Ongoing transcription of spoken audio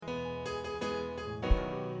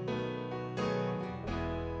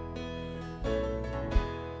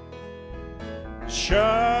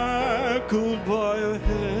shackled by a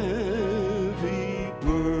heavy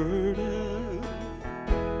burden,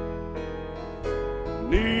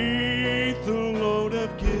 'neath the load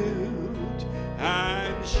of guilt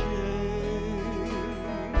and shame.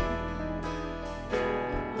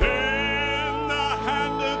 Then the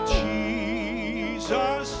hand of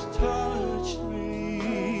Jesus touched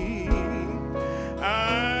me,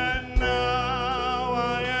 and now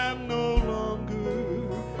I am no longer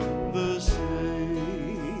the same.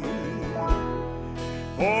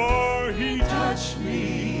 For he touched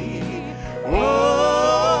me,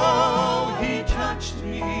 oh, he touched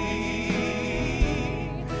me,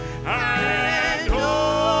 and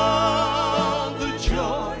all the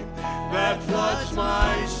joy that floods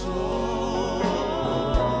my soul.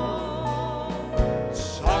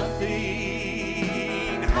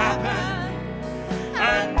 Something happened,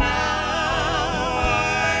 and now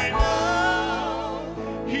I know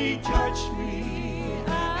he touched me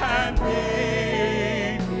and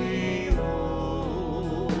made me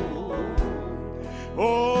whole.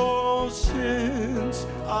 Oh, since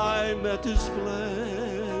I met this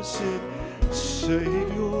blessed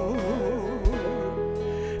Savior,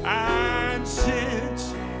 and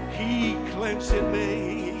since he cleansed and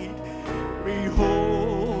made me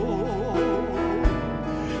whole,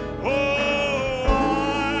 oh,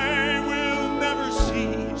 I will never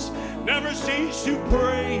cease to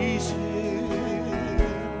praise him.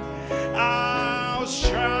 I'll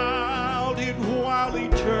shout it while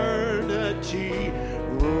eternity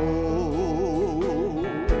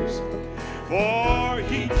rolls. For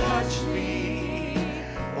he touched me,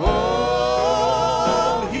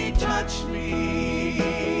 oh, he touched me,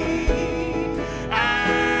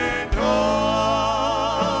 and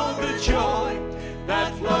all the joy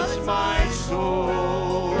that floods my soul.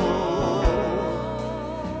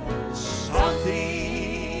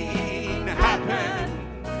 Something happened,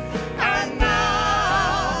 and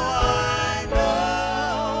now I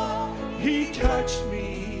know he touched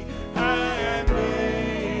me and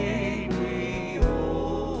made me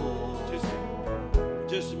whole.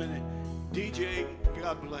 Just a minute. DJ,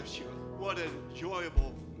 God bless you. What an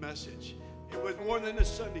enjoyable message. It was more than a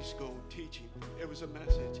Sunday school teaching. It was a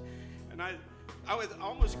message. And I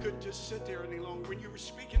almost couldn't just sit there any longer when you were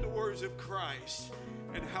speaking the words of Christ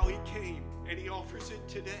and how he came and he offers it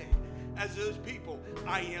today. As those people,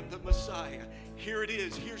 I am the Messiah. Here it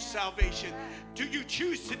is. Here's salvation. Do you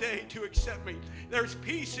choose today to accept me? There's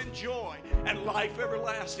peace and joy and life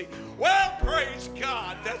everlasting. Well, praise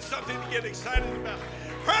God. That's something to get excited about.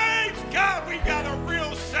 Praise God, we got a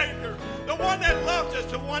real Savior. The one that loves us,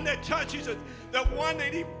 the one that touches us, the one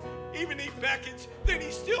that even he beckons, then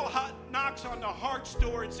he still knocks on the heart's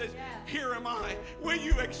door and says, here am I. Will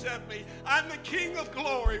you accept me? I'm the King of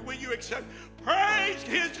glory. Will you accept? Praise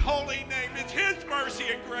his holy name. It's his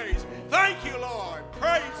mercy and grace. Thank you, Lord.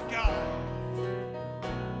 Praise God.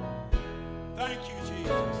 Thank you,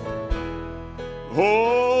 Jesus.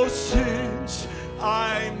 Oh, since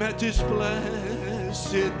I met this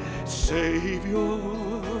blessed Savior,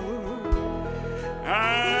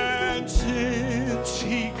 and since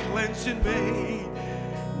he cleansed and made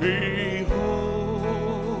me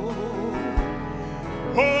whole,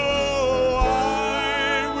 oh,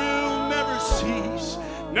 I will never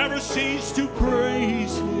cease to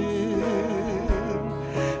praise him.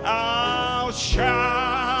 I'll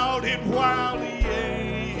shout it while the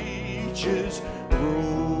ages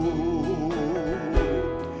roll.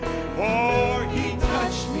 For he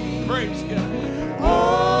touched me. Praise God.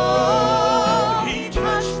 Oh, he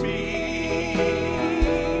touched me.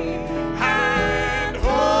 And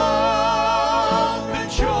all the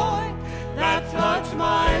joy that floods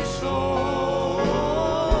my soul.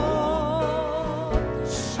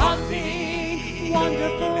 Something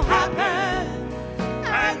wonderful happened.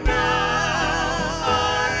 And now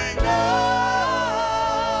I know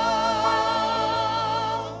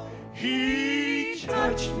he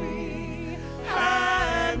touched me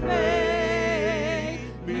and made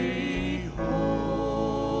me whole.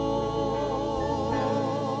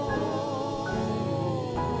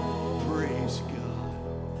 Praise God.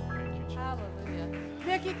 Thank you, Jesus. Hallelujah.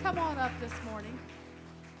 Vicki, come on up this morning.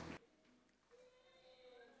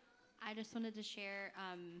 I just wanted to share,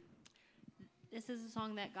 this is a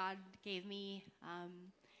song that God gave me,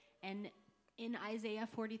 and in Isaiah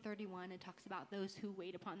 40:31, it talks about those who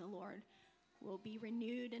wait upon the Lord will be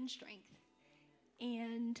renewed in strength.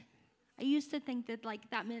 And I used to think that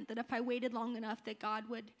that meant that if I waited long enough that God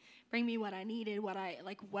would bring me what I needed, what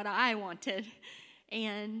I wanted.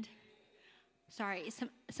 And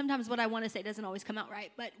sometimes what I want to say doesn't always come out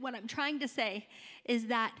right, but what I'm trying to say is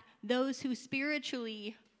that those who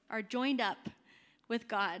spiritually are joined up with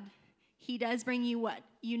God, he does bring you what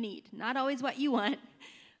you need. Not always what you want,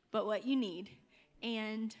 but what you need.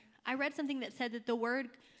 And I read something that said that the word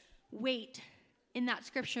wait in that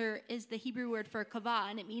scripture is the Hebrew word for kavah,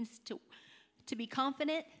 and it means to be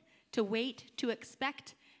confident, to wait, to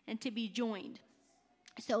expect, and to be joined.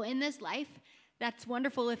 So in this life, that's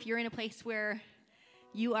wonderful if you're in a place where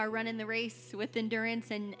you are running the race with endurance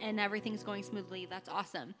and everything's going smoothly. That's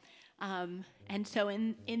awesome. And so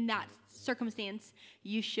in that circumstance,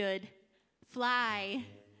 you should fly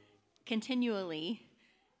continually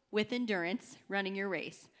with endurance, running your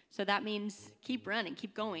race. So that means keep running,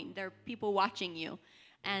 keep going. There are people watching you.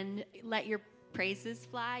 And let your praises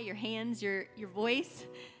fly, your hands, your voice.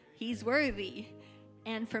 He's worthy.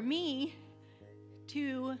 And for me,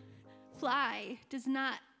 to fly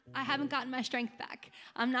I haven't gotten my strength back.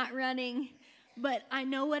 I'm not running, but I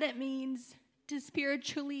know what it means to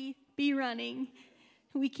spiritually be running.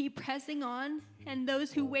 We keep pressing on, and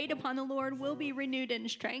those who wait upon the Lord will be renewed in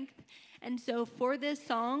strength. And so for this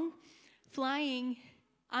song, Flying,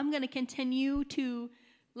 I'm going to continue to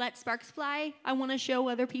let sparks fly. I want to show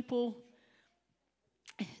other people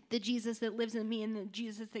the Jesus that lives in me and the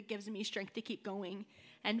Jesus that gives me strength to keep going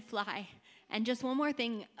and fly. And just one more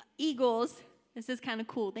thing, eagles, this is kind of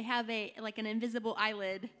cool. They have an invisible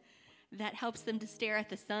eyelid that helps them to stare at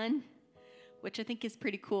the sun, which I think is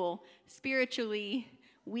pretty cool. Spiritually,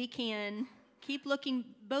 we can keep looking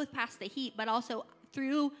both past the heat, but also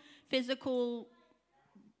through physical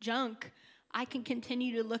junk, I can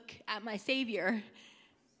continue to look at my Savior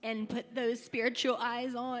and put those spiritual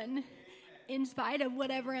eyes on in spite of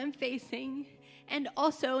whatever I'm facing. And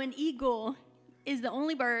also, an eagle is the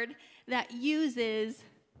only bird that uses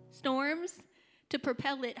storms to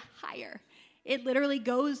propel it higher. It literally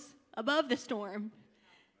goes above the storm,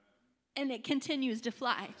 and it continues to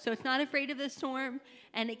fly. So it's not afraid of the storm,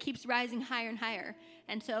 and it keeps rising higher and higher.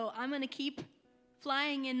 And so I'm going to keep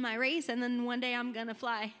flying in my race, and then one day I'm going to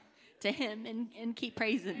fly to him and keep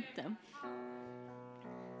praising him.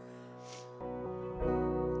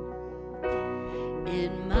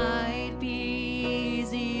 It might be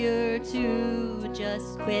easier to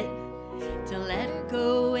just quit, to let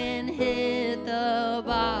go and hit the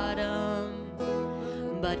bottom.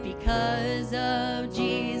 But because of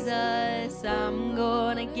Jesus, I'm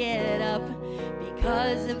gonna get up.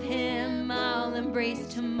 Because of him, I'll embrace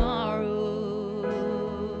tomorrow.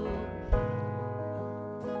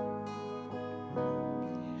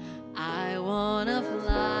 I wanna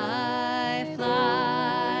fly,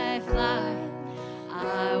 fly, fly.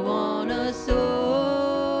 I wanna soar.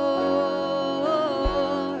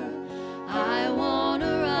 I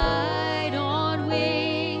wanna ride on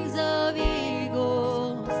wings of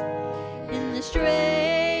eagles in the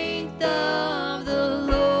strength of the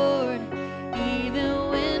Lord. Even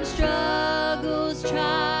when struggles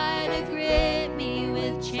try to grip me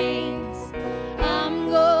with chains, I'm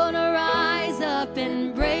gonna rise up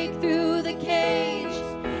and break through the cage.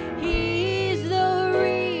 He's the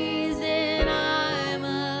reason I'm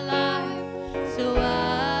alive, so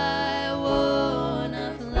I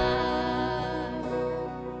wanna fly.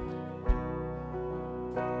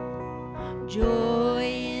 Joy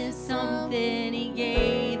is something he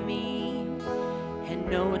gave me, and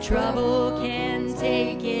no trouble can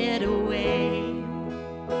take it away.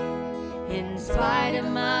 In spite of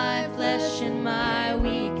my flesh and my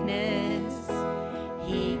weakness,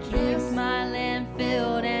 he keeps my lamp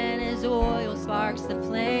filled and his oil sparks the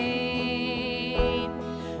flame.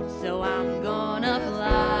 So I'm gonna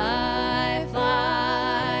fly,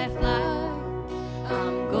 fly, fly.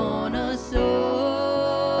 I'm gonna soar.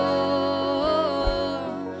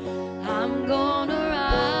 I'm gonna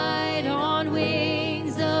ride on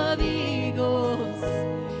wings of eagles.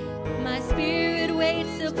 My spirit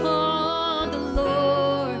waits upon the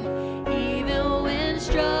Lord, even when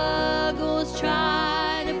struggles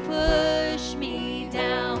try to push me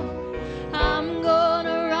down. I'm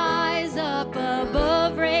gonna rise up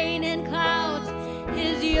above rain and clouds.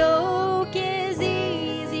 His yoke is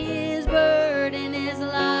easy, his burden is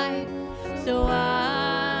light. So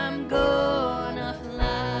I'm gonna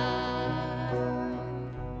fly.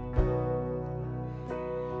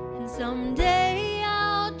 And someday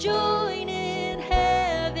I'll join in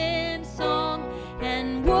heaven's song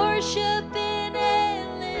and worship in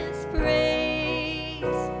endless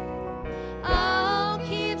praise. I'll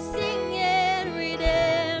keep singing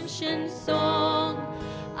redemption's song.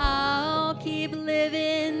 I'll keep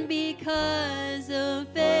living because of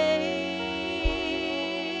faith.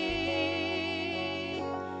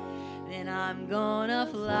 Then I'm gonna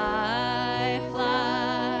fly,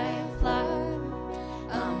 fly, fly.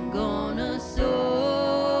 I'm gonna soar.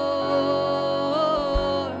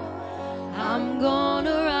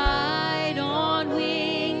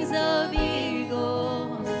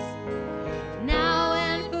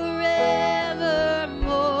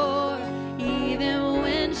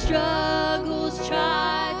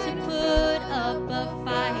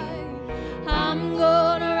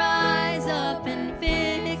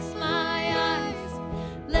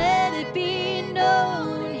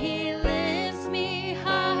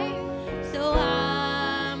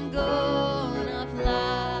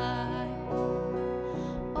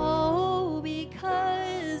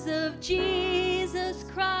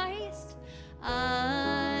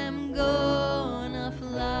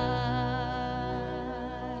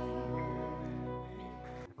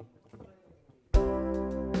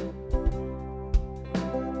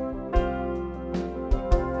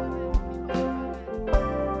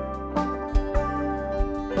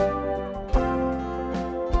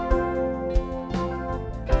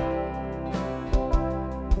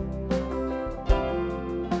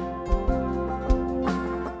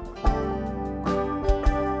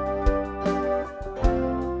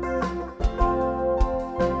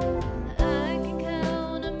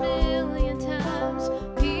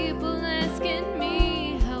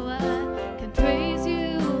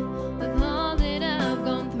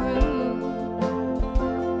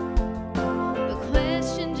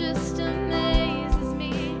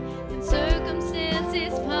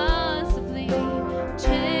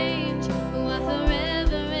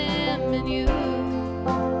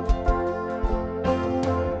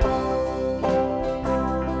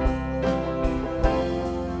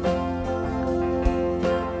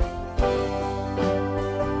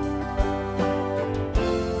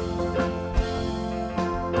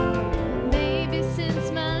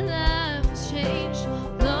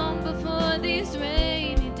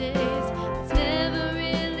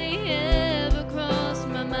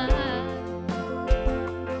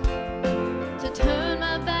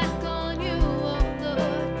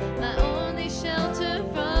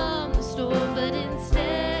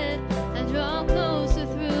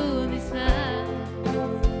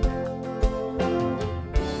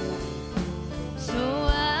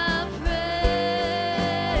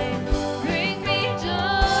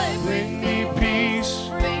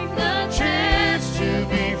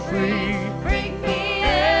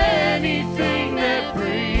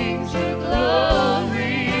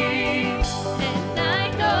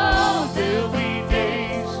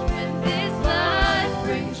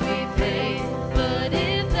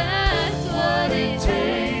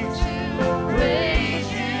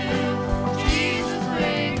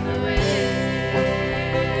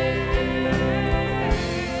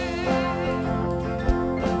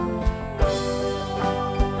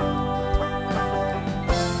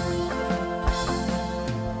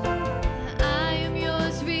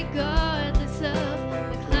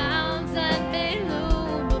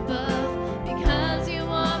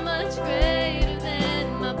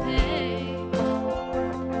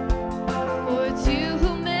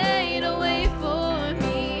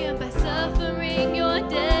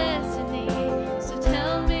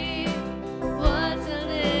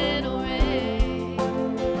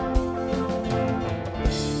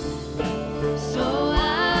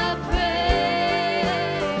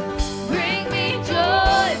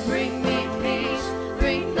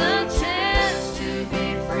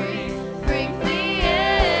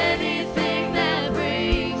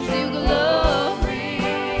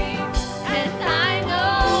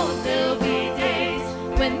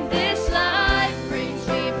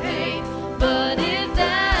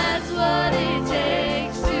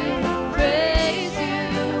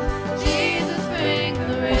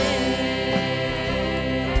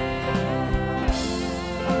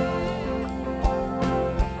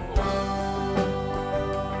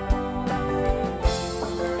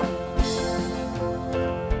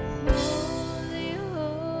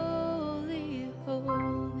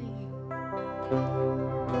 Holy,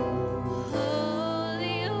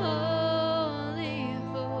 holy,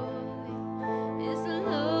 holy is the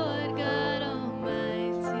Lord God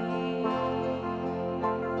Almighty.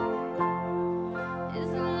 Is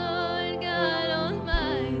the Lord God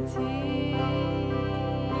Almighty.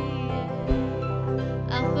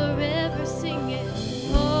 I'll forever sing it.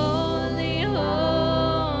 Holy,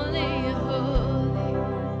 holy, holy.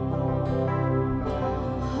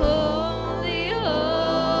 Holy,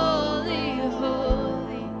 holy,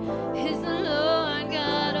 holy is the Lord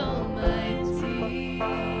God Almighty.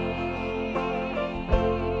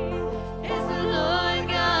 Is the Lord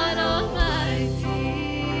God Almighty.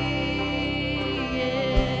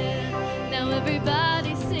 Yeah. Now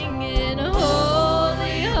everybody singing,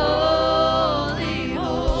 holy, holy,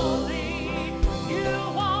 holy. You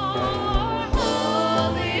are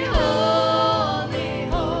Holy, holy,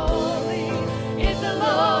 holy is the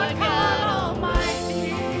Lord God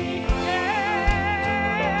Almighty.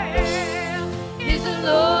 yeah. Is the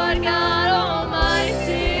Lord God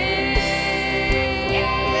Almighty.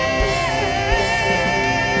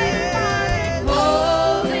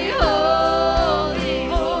 Holy, holy,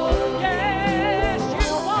 holy. Yes, you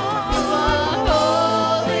You are. are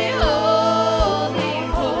holy, holy,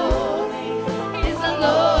 holy is the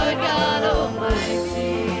Lord God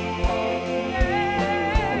Almighty.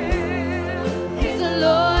 He's the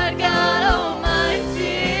Lord God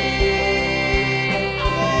Almighty.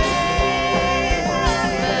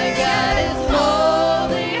 My God is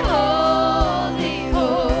holy, holy,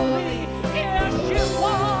 holy. Yes, you You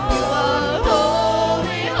are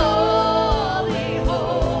holy, holy,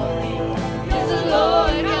 holy. Is the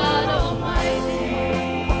Lord God Almighty.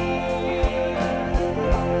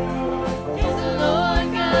 Is the Lord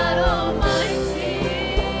God Almighty.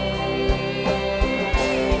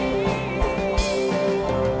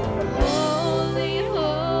 Holy,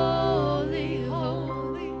 holy,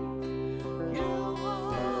 holy.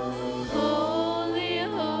 Holy,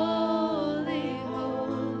 holy,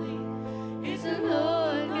 holy is the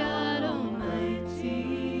Lord God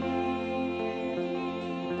Almighty.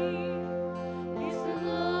 He's the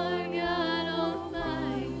Lord God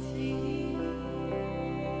Almighty.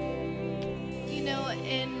 You know,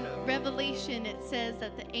 in Revelation it says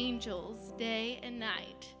that the angels, day and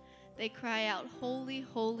night, they cry out, holy,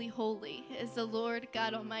 holy, holy is the Lord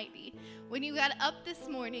God Almighty. When you got up this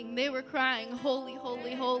morning, they were crying, holy,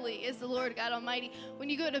 holy, holy is the Lord God Almighty. When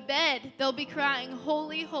you go to bed, they'll be crying,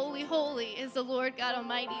 holy, holy, holy is the Lord God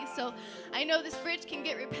Almighty. So I know this bridge can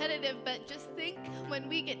get repetitive, but just think when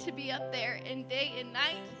we get to be up there and day and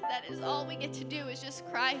night, that is all we get to do is just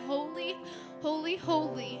cry, holy, holy,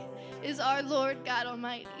 holy is our Lord God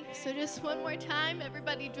Almighty. So just one more time,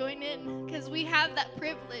 everybody join in, because we have that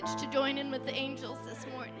privilege to join in with the angels this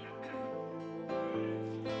morning.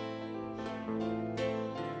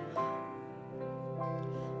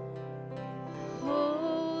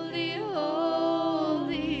 Holy,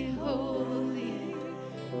 holy, holy.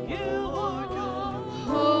 You are God.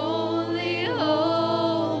 Holy,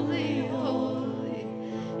 holy, holy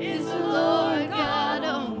is the Lord God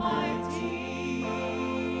Almighty.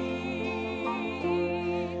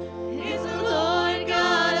 Is the Lord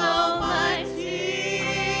God Almighty.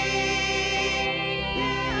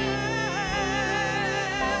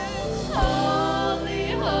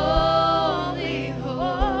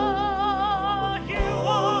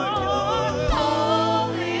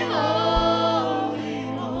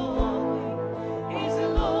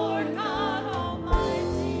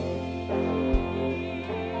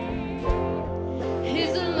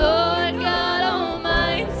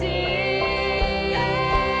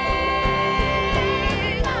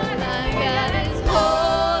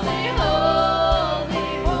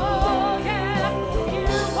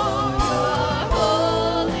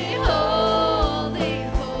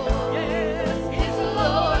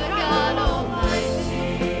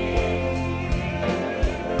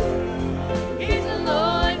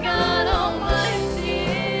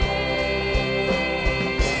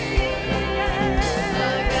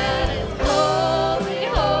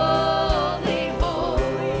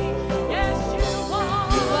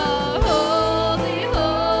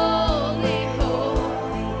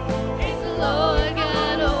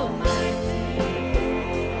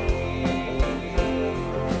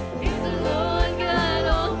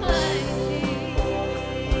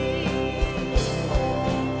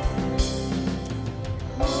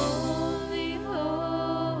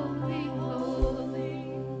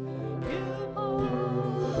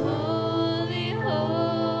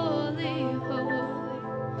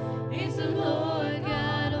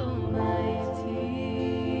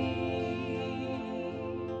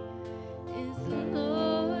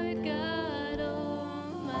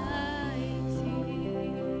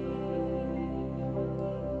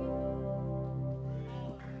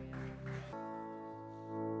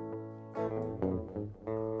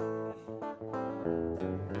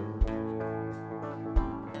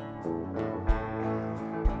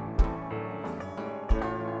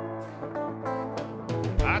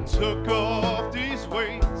 took off these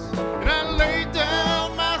weights and I laid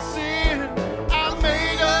down my sin. I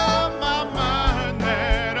made up my mind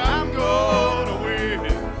that I'm gonna win.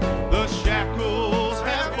 The shackles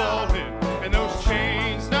have fallen and those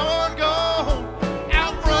chains now are gone.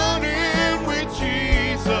 Out running with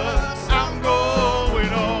Jesus, I'm going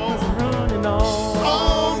on. Running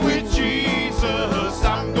On with Jesus,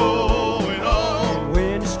 I'm going on.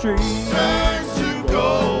 when the street Turns to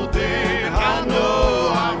golden, I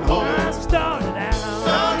know I'm home. I started out.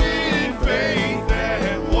 Started in faith,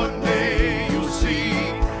 and one day you'll see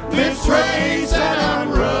this race that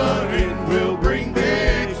I'm running will bring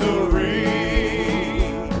victory.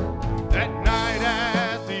 That night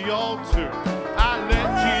at the altar, I let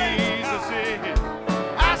Jesus in.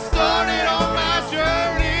 I started on my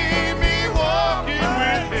journey, me walking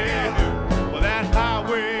with Him. Well, that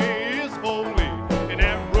highway is holy, and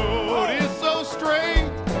that road is so straight.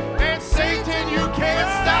 And Satan, you can't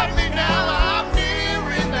stop me now. I'm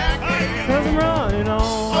nearing that gate. 'Cause I'm running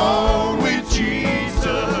On with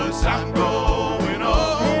Jesus, I'm going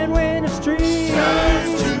on. And when the street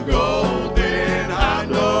Turns to golden, I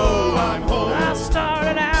know I'm home. I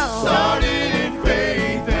started out. Started in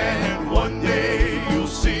faith, and one day you'll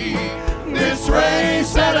see this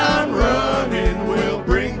race that I'm running will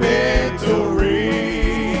bring victory.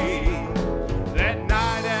 That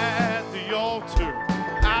night at the altar,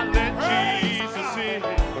 I let Jesus in.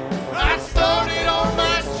 I started on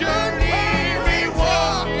my journey, me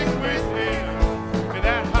walking with Him. And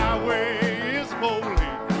that highway is holy,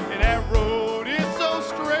 and that road is so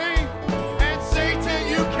straight. And Satan,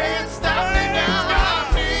 you can't stop me now. I'm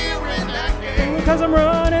nearing that gate. Because I'm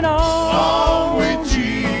running On with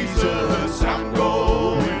Jesus, I'm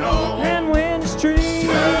going on. And when the street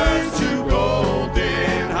Turns to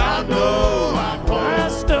golden, I know I'm I home.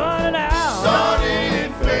 started out. Started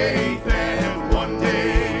in faith, and one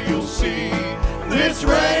day you'll see this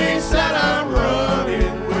race that I'm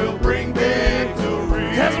running will bring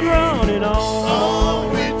victory. 'Cause I'm running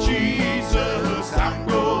On with Jesus, I'm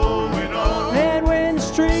going on. And when the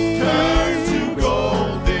street Turns to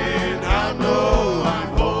golden, I know I'm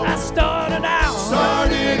home. I started out.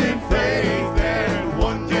 Started in faith, and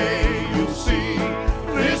one day you'll see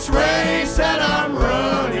this race that I'm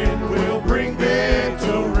running will bring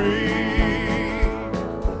victory.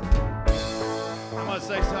 I must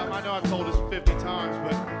say something. I know I've told this 50 times,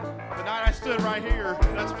 but the night I stood right here,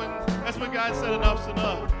 that's when God said enough's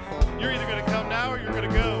enough. You're either going to come now or you're going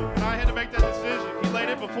to go. And I had to make that decision. He laid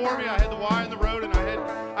it before me. I had the wire in the road, and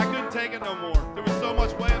I couldn't take it no more. There was so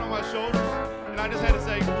much weight on my shoulders, and I just had to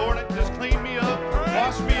say, Lord, just clean me up,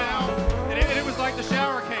 wash me out. And it was like the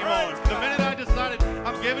shower came on. The minute I decided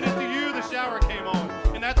I'm giving it to you, the shower came on.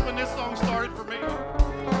 And that's when this song started for me.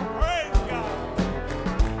 Praise God.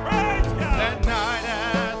 Praise God. That night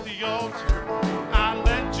at the altar, I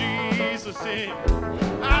let Jesus in.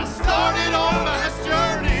 I started on my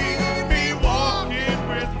journey, me walking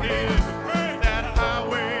with Him. That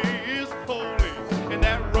highway is holy, and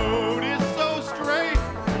that road is so straight.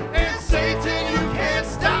 And Satan, you can't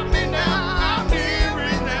stop me now. I'm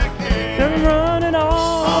nearing that 'Cause I'm gate. running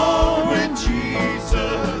On with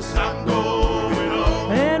Jesus, I'm going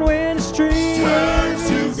on. And when the street Turns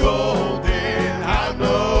to golden, I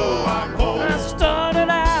know I'm home. I started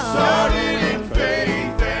out. Started in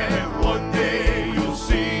faith, and one day you'll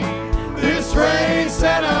see this race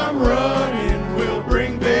that I'm running will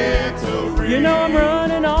bring victory. You know I'm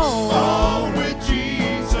running On with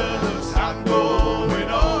Jesus, I'm going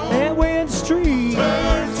on. And when the street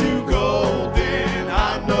Turns to golden,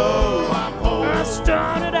 I know I'm home. I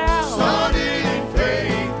started out. Started in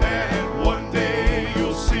faith, and one day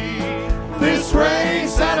you'll see this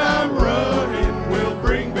race that I'm running will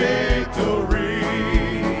bring victory.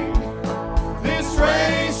 This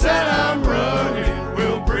race that I'm running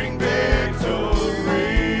will bring victory.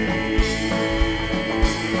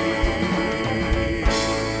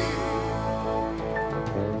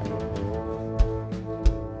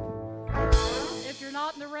 If you're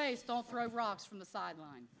not in the race, don't throw rocks from the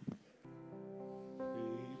sideline.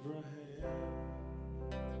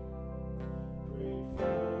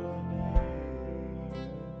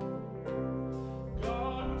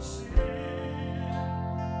 God would send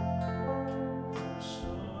His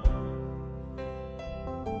Son.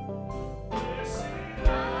 Blessed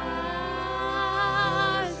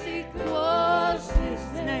Isaac was his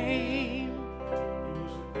name.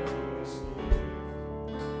 is the greatest name.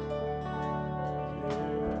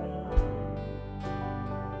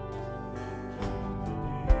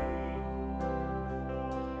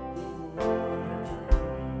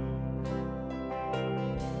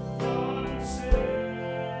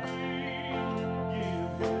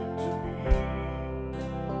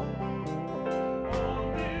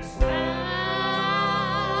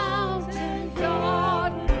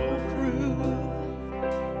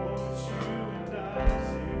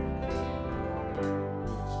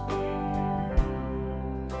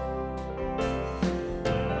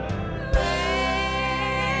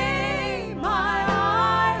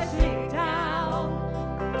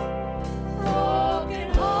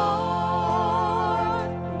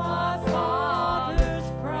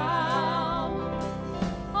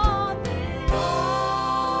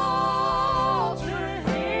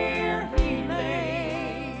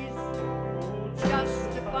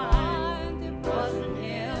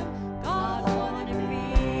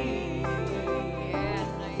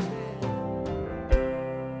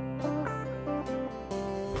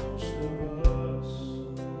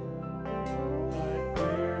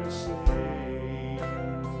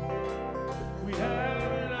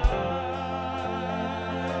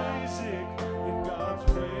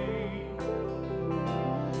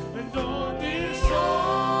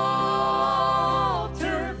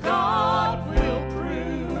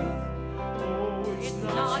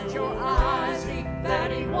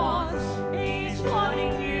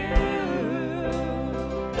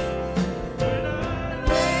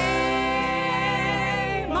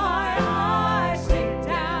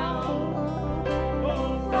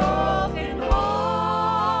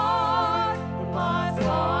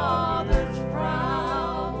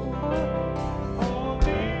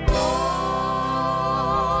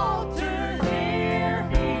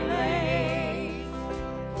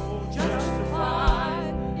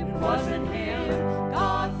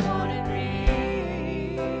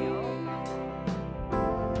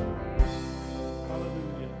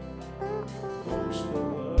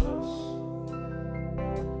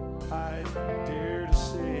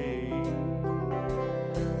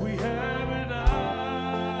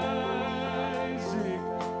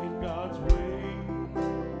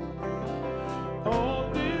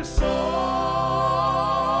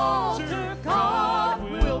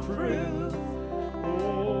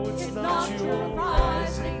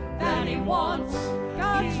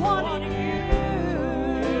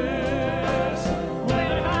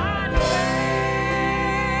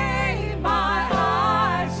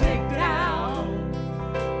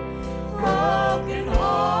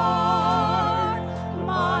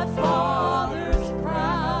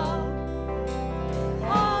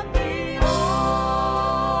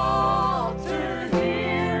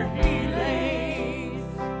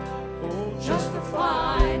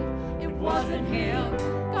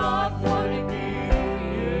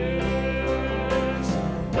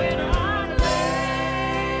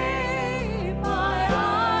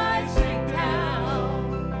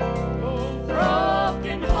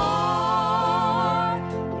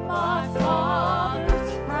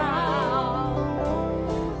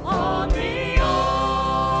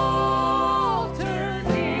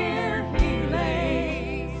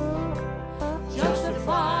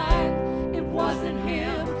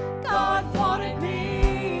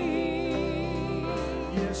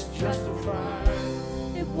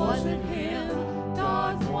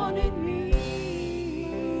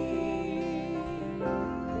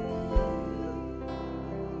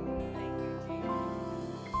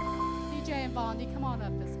 Band Bondi, come on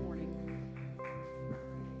up this morning.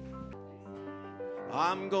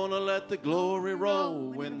 I'm gonna let the glory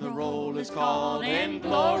roll when the roll is called in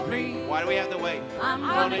glory. Why do we have to wait? I'm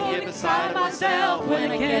gonna get beside myself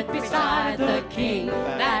when I get beside the King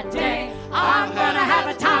that day. I'm gonna have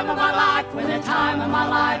a time of my life when the time of my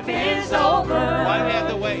life is over. Why do we have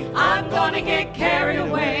to wait? I'm gonna get carried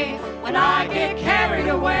away when I get carried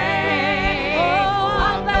away. Oh,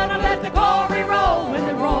 I'm gonna let the glory roll when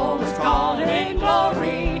the roll is called in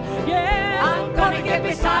glory. Yeah, I'm gonna get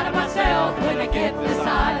beside of myself when I get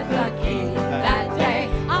beside the King that day.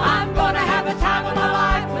 I'm gonna have a time of my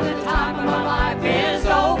life when the time of my life is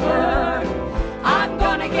over. I'm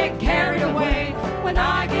gonna get carried away when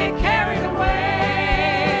I get carried away.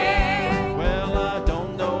 Well, I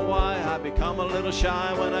don't know why I become a little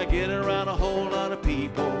shy when I get around a whole lot of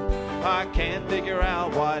people. I can't figure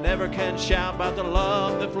out why I never can shout about the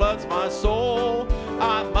love that floods my soul.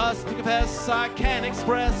 I must confess I can't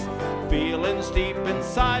express feelings deep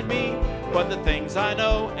inside me, but the things I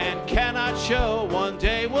know and cannot show one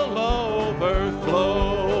day will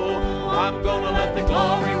overflow. I'm gonna let the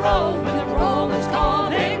glory roll when the roll is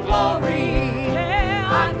called in glory. Yeah,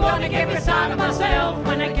 I'm gonna get beside of myself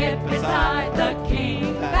when I get beside the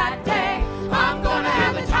King that day. I'm gonna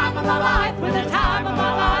have the time of my life when the time of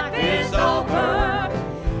my life is over.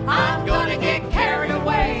 I'm gonna get carried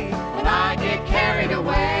away when I get carried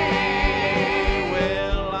away.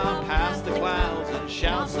 Well, I'll pass the clouds and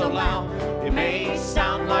shout so loud it may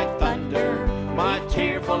sound like thunder. My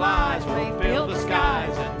tearful eyes will fill the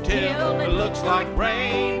skies until it looks like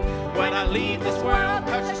rain. When I leave this world,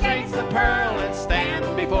 touch against the pearl and stand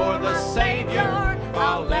before the Savior,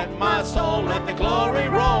 I'll let my soul let the glory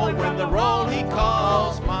roll when the roll He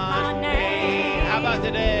calls my name. How about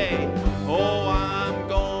today? Oh, I'm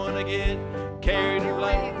gonna get carried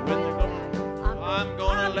away when the I'm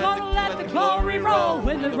gonna let the glory roll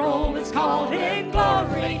when the roll is called in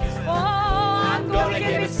glory. Oh, I'm gonna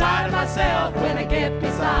get beside of myself when I get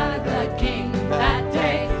beside the King that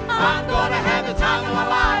day. I'm gonna have the time of my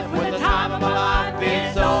life when the time of my life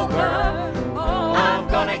is over. Oh, I'm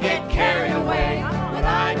gonna get carried away when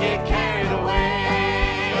I get carried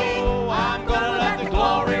away. Oh, I'm gonna let the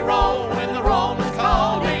glory roll when the roll is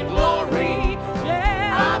called in glory.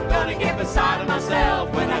 Yeah, I'm gonna get beside of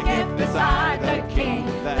myself when I get beside the King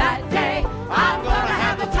that day. I'm gonna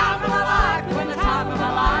have the time of my life when the time of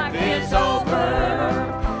my life is over.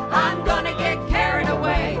 I'm gonna get carried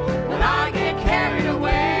away when I get carried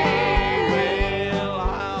away. Well,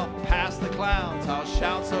 I'll pass the clouds, I'll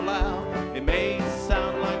shout so loud it may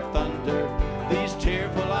sound like thunder. These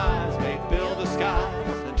tearful eyes may fill the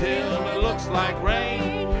skies until it looks like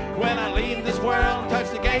rain. When I leave this world, touch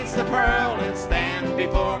the gates of pearl and stand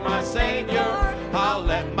before my Savior, I'll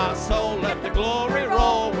let my soul let the glory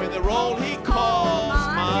roll with the roll He calls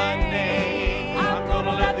my name. I'm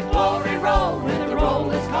gonna let the glory roll when the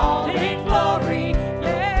roll is called in glory.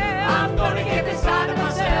 Yeah, I'm gonna get beside of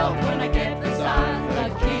myself when I get beside the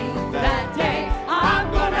King that day.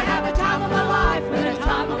 I'm gonna have the time of my life when the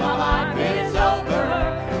time of my life is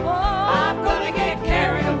over. Oh, I'm gonna get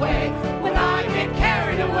carried away when I get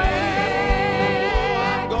carried away.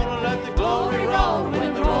 I'm gonna let the glory roll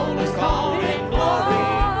when the roll is called in glory.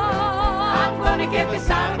 I'm gonna get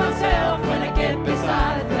beside myself when I get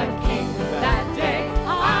beside the King that day.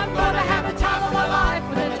 I'm gonna have a time of my life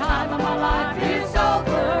when the time of my life is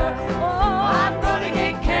over. Oh, I'm gonna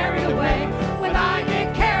get carried away when I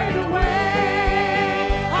get carried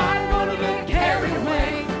away. I'm gonna get carried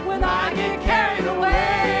away when I get carried away.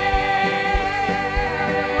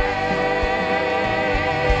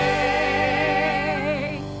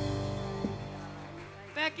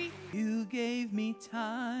 Becky? You gave me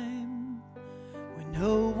time when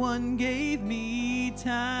no one gave me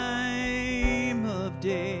time of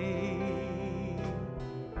day.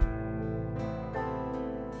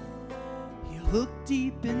 You looked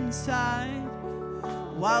deep inside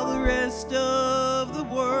while the rest of the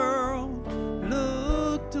world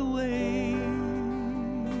looked away.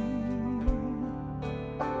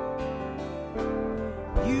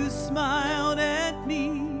 You smiled at me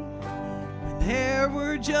when there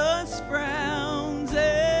were just frowns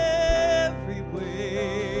everywhere.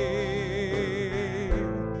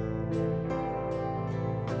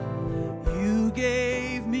 You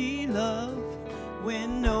gave me love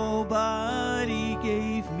when nobody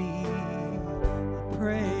gave me a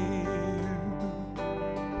prayer.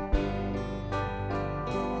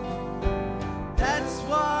 That's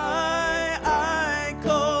why I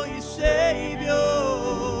call you Savior.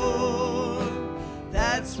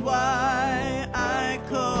 That's why I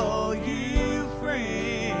call you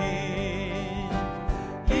friend.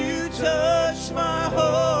 You touch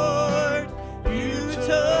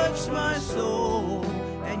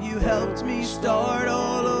start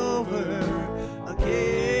all over again.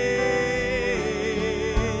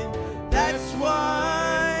 That's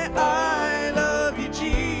why I love you,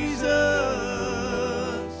 Jesus.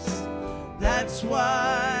 That's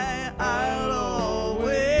why I'll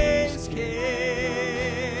always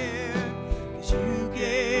care. 'Cause you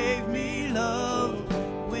gave me love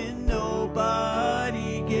when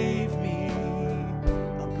nobody gave me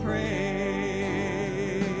a prayer.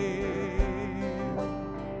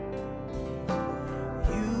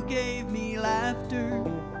 You gave me laughter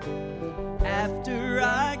after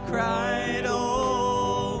I cried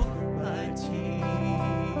all my tears.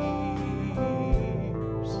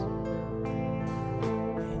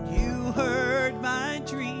 And you heard my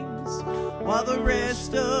dreams while the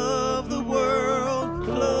rest of the world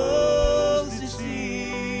closed its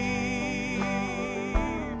ears.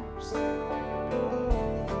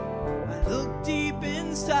 I looked deep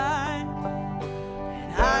inside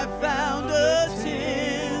and I found a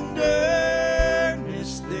tenderness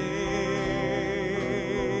there.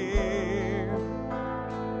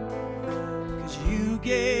 'Cause you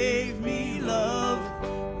gave me love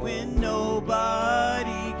when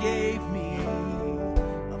nobody gave me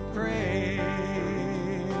a prayer.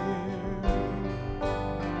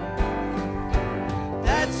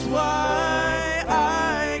 That's why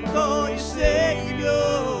I call you Savior.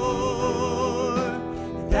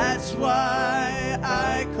 That's why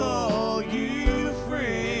I call you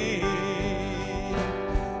friend.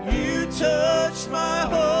 You touched my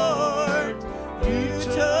heart, you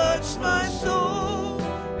touched my soul,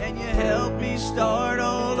 and you helped me start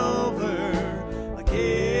all over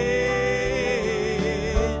again.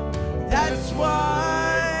 That's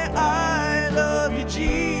why I love you,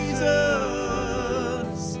 Jesus.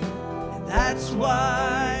 And that's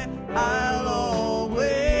why I'll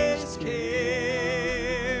always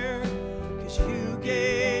care. 'Cause you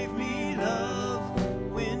gave me love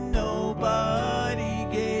when nobody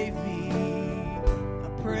gave me a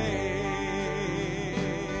prayer.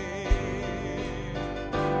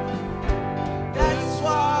 That's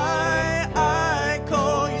why I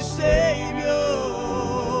call you Savior.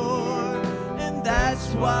 And that's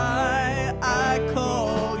why I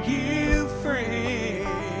call you friend.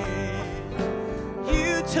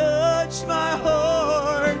 You touched my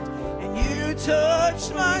heart and you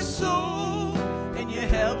touched my soul, and you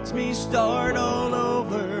helped me start all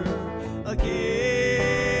over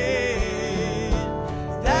again.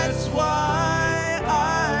 That's why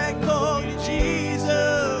I call you Jesus.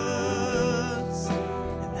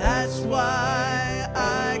 And that's why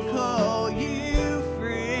I call you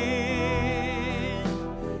friend.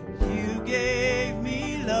 You gave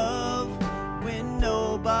me love when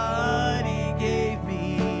nobody gave me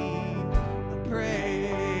a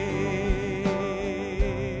prayer.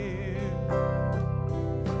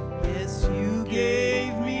 Yes, you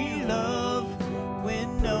gave me love when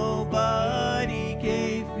nobody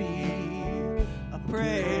gave me a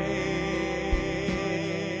prayer.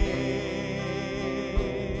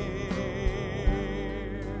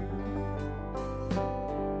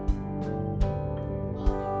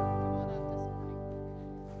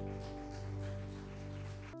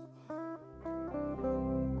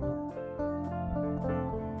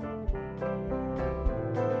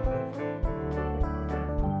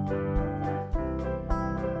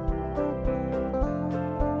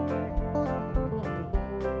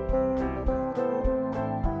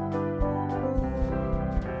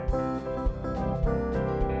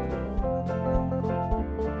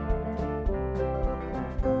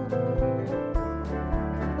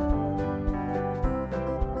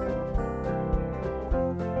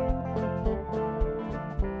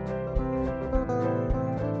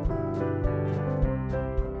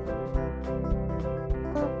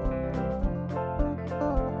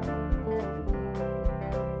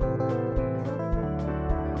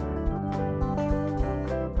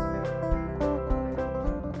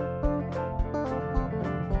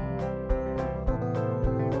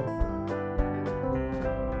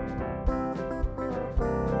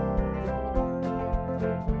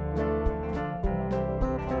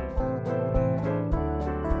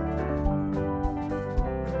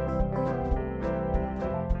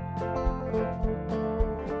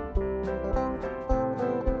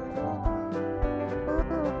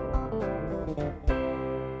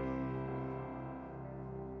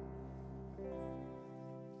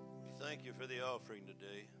 Thank you for the offering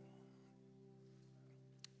today.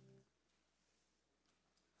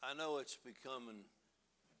 I know it's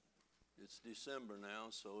December now,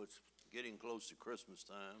 so it's getting close to Christmas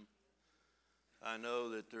time. I know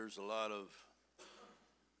that there's a lot of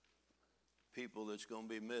people that's going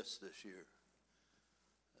to be missed this year.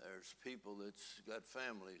 There's people that's got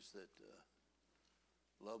families that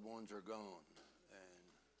loved ones are gone, and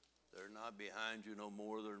they're not behind you no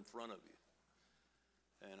more, they're in front of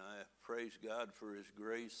you. And I praise God for his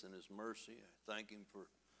grace and his mercy. I thank him for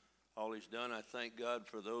all he's done. I thank God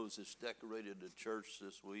for those that's decorated the church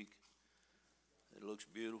this week. It looks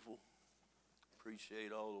beautiful.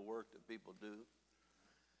 Appreciate all the work that people do.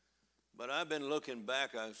 But I've been looking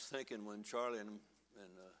back. I was thinking when Charlie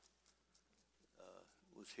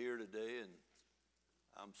was here today, and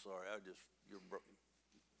I'm sorry,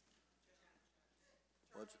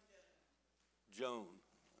 what's it? Joan.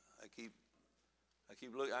 I keep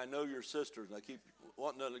looking. I know your sisters, and I keep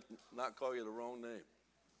wanting to not call you the wrong name.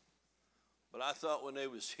 But I thought when they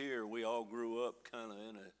was here, we all grew up kind of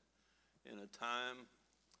in a time.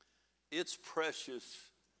 It's precious,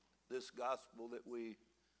 this gospel that we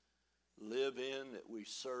live in, that we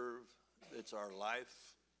serve. It's our life.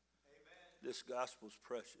 Amen. This gospel's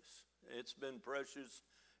precious. It's been precious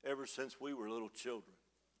ever since we were little children.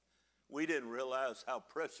 We didn't realize how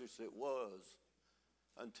precious it was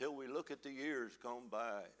until we look at the years gone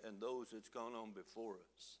by and those that's gone on before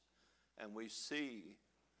us. And we see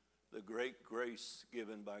the great grace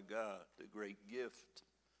given by God, the great gift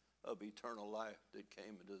of eternal life that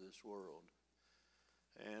came into this world.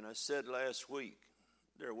 And I said last week,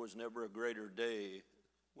 there was never a greater day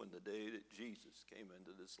when the day that Jesus came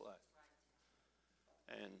into this life.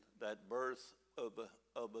 And that birth of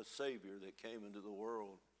a Savior that came into the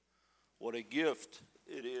world. What a gift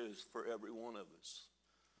it is for every one of us.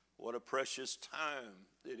 What a precious time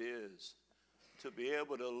it is to be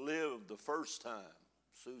able to live the first time.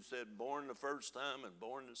 Sue said, born the first time and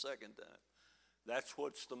born the second time. That's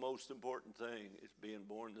what's the most important thing, is being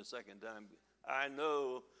born the second time. I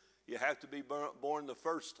know you have to be born the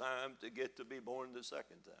first time to get to be born the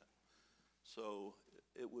second time. So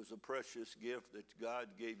it was a precious gift that God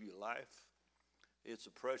gave you life. It's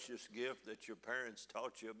a precious gift that your parents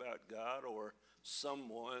taught you about God, or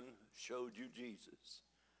someone showed you Jesus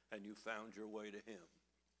and you found your way to him.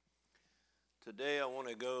 Today I want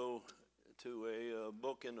to go to a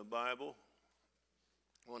book in the Bible.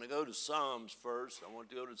 I want to go to Psalms first. I want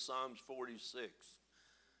to go to Psalms 46.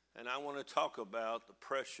 And I want to talk about the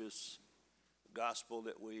precious gospel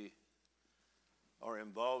that we are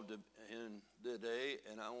involved in today.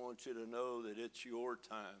 And I want you to know that it's your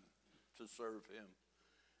time to serve him.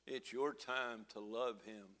 It's your time to love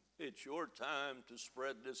him. It's your time to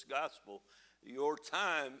spread this gospel. Your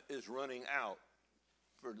time is running out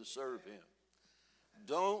to serve him.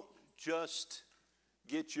 Don't just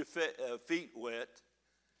get your feet wet.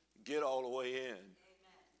 Get all the way in.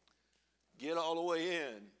 Get all the way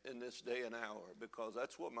in this day and hour, because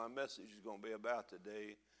that's what my message is going to be about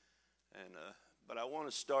today. And but I want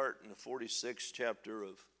to start in the 46th chapter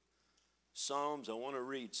of Psalms. I want to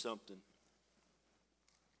read something.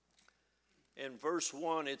 In verse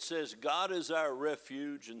 1, it says, God is our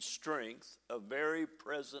refuge and strength, a very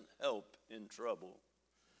present help in trouble.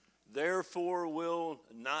 Therefore will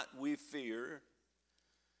not we fear,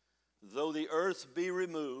 though the earth be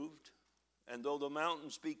removed, and though the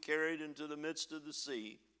mountains be carried into the midst of the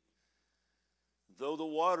sea, though the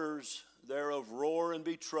waters thereof roar and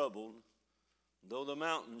be troubled, though the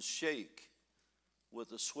mountains shake with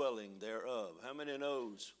the swelling thereof. How many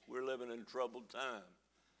knows we're living in a troubled time?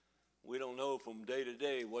 We don't know from day to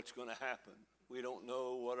day what's going to happen. We don't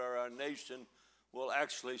know what our nation will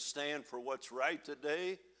actually stand for what's right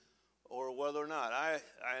today, or whether or not. I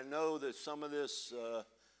know that some of this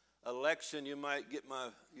election, you might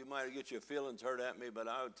get your feelings hurt at me, but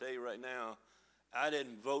I would tell you right now, I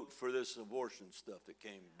didn't vote for this abortion stuff that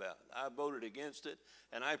came about. I voted against it,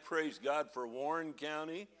 and I praise God for Warren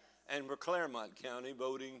County and for Claremont County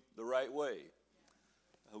voting the right way.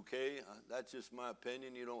 Okay, that's just my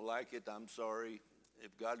opinion. You don't like it, I'm sorry.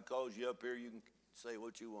 If God calls you up here, you can say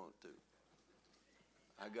what you want to.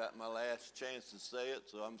 I got my last chance to say it,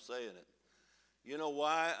 so I'm saying it. You know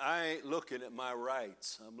why? I ain't looking at my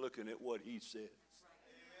rights. I'm looking at what he says.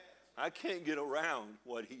 I can't get around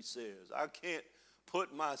what he says. I can't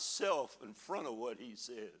put myself in front of what he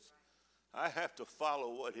says. I have to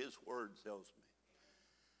follow what his word tells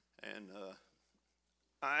me. And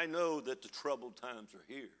I know that the troubled times are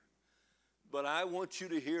here. But I want you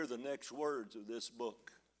to hear the next words of this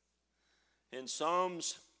book. In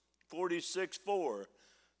Psalms 46:4,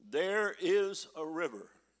 there is a river.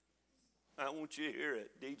 I want you to hear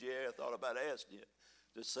it. DJ, I thought about asking you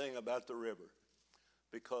to sing about the river,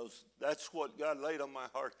 because that's what God laid on my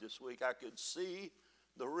heart this week. I could see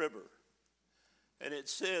the river. And it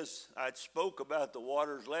says, I spoke about the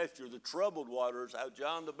waters last year, the troubled waters, how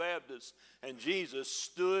John the Baptist and Jesus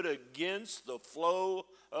stood against the flow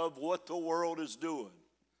of what the world is doing.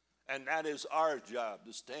 And that is our job,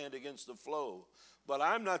 to stand against the flow. But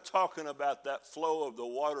I'm not talking about that flow of the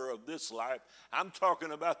water of this life. I'm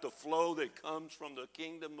talking about the flow that comes from the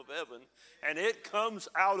kingdom of heaven, and it comes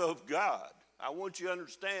out of God. I want you to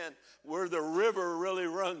understand where the river really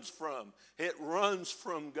runs from. It runs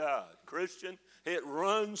from God. Christian, it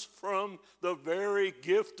runs from the very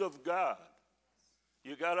gift of God.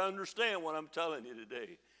 You got to understand what I'm telling you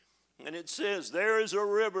today. And it says, there is a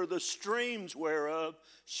river, the streams whereof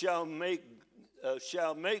shall make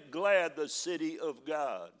glad the city of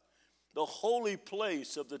God, the holy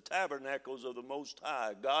place of the tabernacles of the Most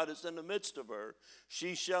High. God is in the midst of her.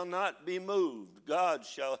 She shall not be moved. God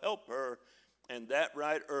shall help her, and that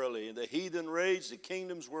right early. And the heathen raged, the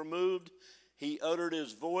kingdoms were moved. He uttered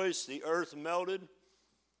his voice, the earth melted.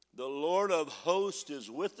 The Lord of hosts is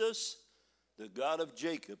with us. The God of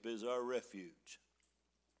Jacob is our refuge.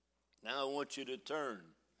 Now I want you to turn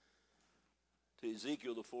to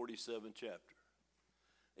Ezekiel, the 47th chapter.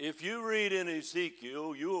 If you read in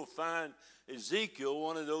Ezekiel, you will find Ezekiel,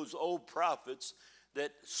 one of those old prophets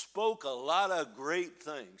that spoke a lot of great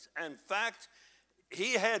things. In fact,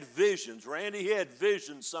 he had visions. Randy, he had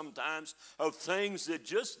visions sometimes of things that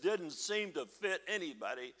just didn't seem to fit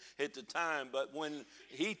anybody at the time. But when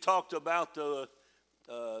he talked about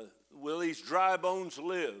will these dry bones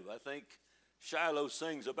live? I think Shiloh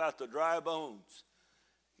sings about the dry bones.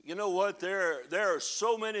 You know what? There are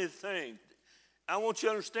so many things. I want you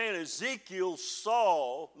to understand, Ezekiel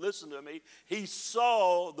saw, listen to me, he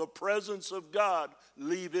saw the presence of God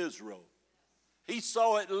leave Israel. He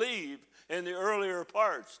saw it leave in the earlier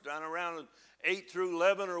parts, down around 8 through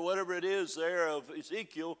 11 or whatever it is there of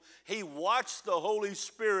Ezekiel. He watched the Holy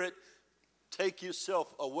Spirit take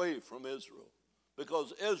himself away from Israel.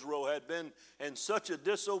 Because Israel had been in such a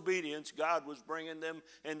disobedience, God was bringing them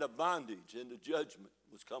into bondage, into judgment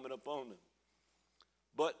was coming upon them.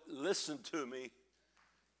 But listen to me,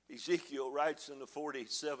 Ezekiel writes in the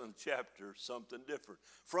 47th chapter something different.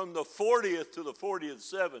 From the 40th to the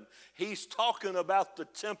 47th, he's talking about the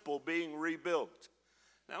temple being rebuilt.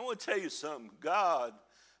 Now I want to tell you something. God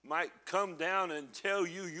might come down and tell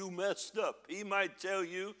you you messed up. He might tell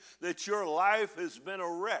you that your life has been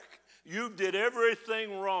a wreck. You did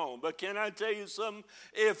everything wrong. But can I tell you something?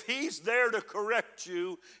 If he's there to correct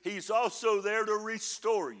you, he's also there to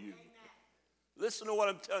restore you. Listen to what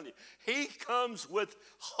I'm telling you. He comes with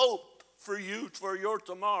hope for you, for your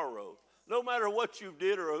tomorrow, no matter what you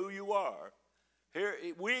did or who you are. Here,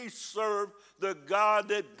 we serve the God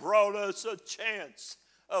that brought us a chance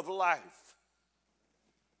of life.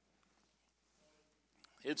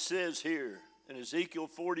 It says here in Ezekiel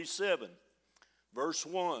 47, verse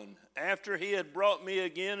 1, after he had brought me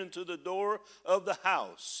again into the door of the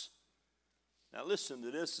house. Now listen to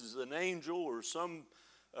this. This is an angel or some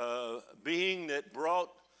being that brought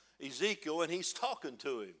Ezekiel, and he's talking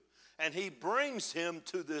to him. And he brings him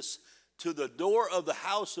to the door of the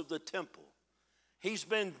house of the temple. He's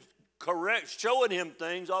been showing him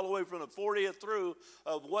things all the way from the 40th through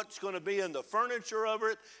of what's going to be in the furniture of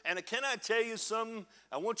it. And can I tell you something?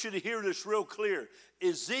 I want you to hear this real clear.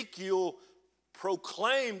 Ezekiel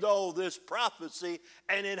proclaimed all this prophecy,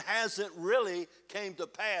 and it hasn't really came to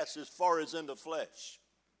pass as far as in the flesh.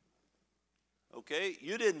 Okay,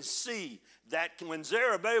 you didn't see that when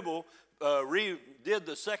Zerubbabel redid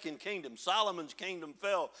the second kingdom. Solomon's kingdom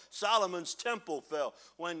fell. Solomon's temple fell.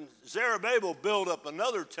 When Zerubbabel built up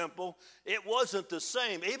another temple, it wasn't the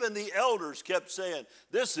same. Even the elders kept saying,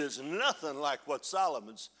 this is nothing like what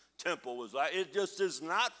Solomon's temple was like. It just does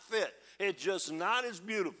not fit. It's just not as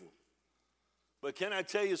beautiful. But can I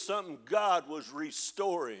tell you something? God was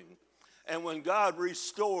restoring. And when God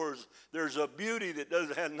restores, there's a beauty that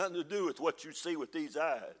doesn't have nothing to do with what you see with these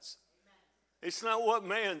eyes. It's not what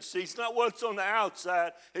man sees. It's not what's on the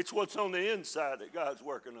outside. It's what's on the inside that God's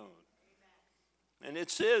working on. And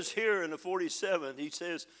it says here in the 47th,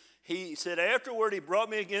 he said, afterward he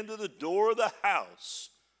brought me again to the door of the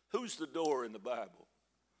house. Who's the door in the Bible?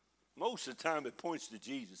 Most of the time it points to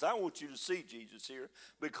Jesus. I want you to see Jesus here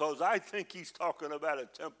because I think he's talking about a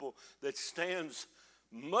temple that stands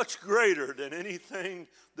much greater than anything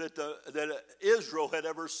that Israel had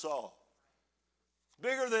ever saw.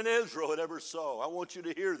 Bigger than Israel had ever saw. I want you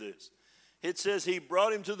to hear this. It says he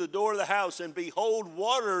brought him to the door of the house, and behold,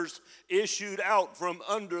 waters issued out from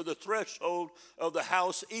under the threshold of the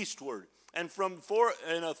house eastward. And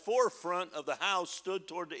in a forefront of the house stood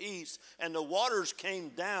toward the east, and the waters came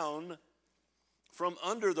down from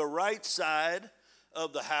under the right side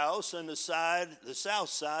of the house and the south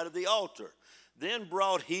side of the altar. Then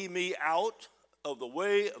brought he me out of the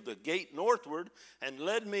way of the gate northward, and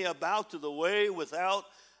led me about to the way without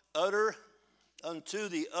unto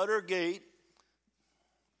the utter gate.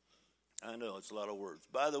 I know, it's a lot of words.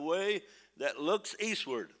 By the way that looks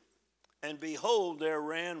eastward. And behold, there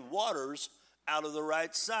ran waters out of the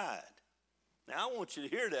right side. Now, I want you to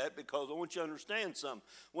hear that because I want you to understand something.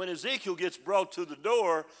 When Ezekiel gets brought to the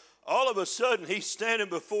door, all of a sudden he's standing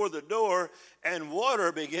before the door and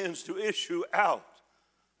water begins to issue out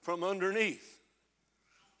from underneath.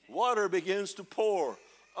 Water begins to pour.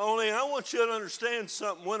 Only I want you to understand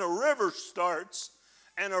something. When a river starts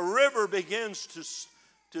and a river begins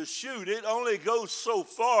to shoot, it only goes so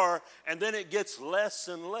far and then it gets less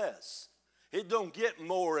and less. It don't get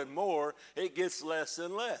more and more, it gets less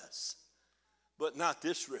and less. But not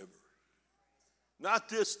this river. Not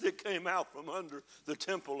this that came out from under the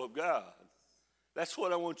temple of God. That's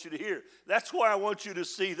what I want you to hear. That's why I want you to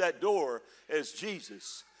see that door as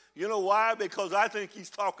Jesus. You know why? Because I think he's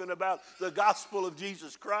talking about the gospel of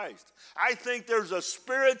Jesus Christ. I think there's a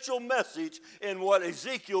spiritual message in what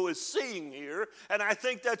Ezekiel is seeing here. And I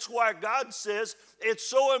think that's why God says it's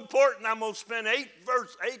so important. I'm going to spend 8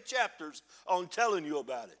 chapters on telling you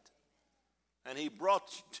about it. And he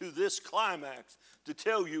brought to this climax to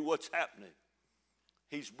tell you what's happening.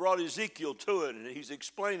 He's brought Ezekiel to it, and he's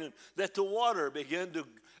explaining that the water began to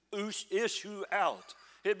issue out.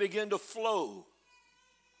 It began to flow.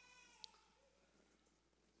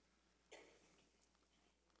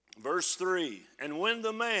 Verse 3, and when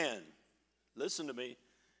the man, listen to me,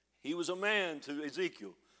 he was a man to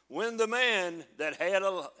Ezekiel. When the man that had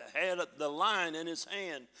the line in his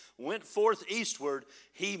hand went forth eastward,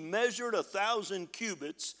 he measured 1,000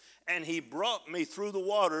 cubits, and he brought me through the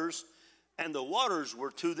waters, and the waters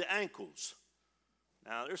were to the ankles.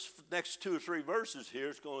 Now, there's next 2 or 3 verses here.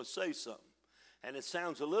 It's going to say something. And it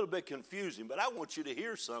sounds a little bit confusing, but I want you to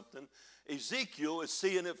hear something. Ezekiel is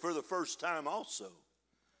seeing it for the first time also.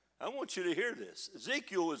 I want you to hear this.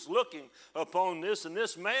 Ezekiel is looking upon this, and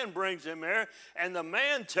this man brings him there, and the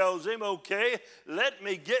man tells him, okay, let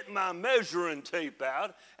me get my measuring tape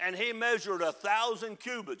out, and he measured 1,000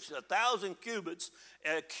 cubits. 1,000 cubits,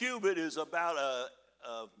 a cubit is about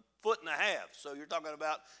a foot and a half, so you're talking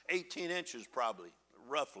about 18 inches probably,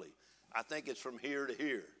 roughly. I think it's from here to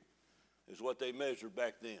here is what they measured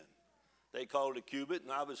back then. They called it a cubit,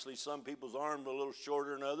 and obviously some people's arms were a little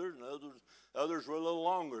shorter than others, and others were a little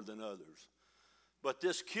longer than others. But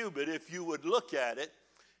this cubit, if you would look at it,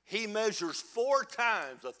 he measures 4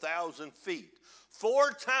 times 1,000 feet.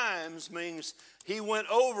 4 times means he went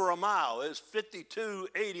over a mile. It's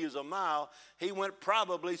 5280 is a mile. He went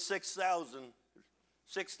probably 6,000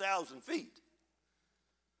 feet.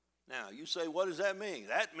 Now, you say, what does that mean?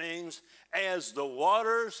 That means as the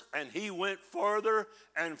waters, and he went further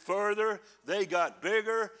and further, they got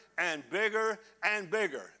bigger and bigger and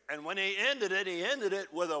bigger. And when he ended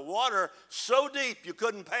it with a water so deep you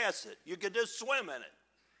couldn't pass it. You could just swim in it.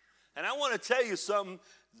 And I want to tell you something.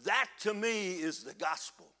 That to me is the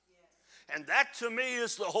gospel. And that to me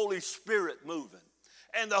is the Holy Spirit moving.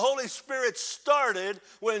 And the Holy Spirit started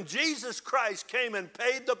when Jesus Christ came and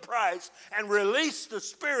paid the price and released the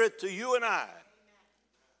Spirit to you and I.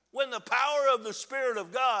 When the power of the Spirit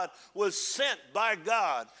of God was sent by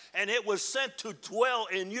God and it was sent to dwell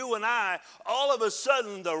in you and I, all of a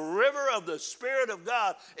sudden the river of the Spirit of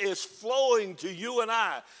God is flowing to you and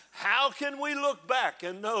I. How can we look back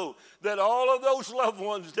and know that all of those loved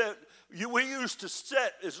ones that we used to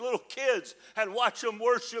sit as little kids and watch them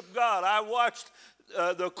worship God? I watched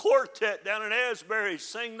the quartet down in Asbury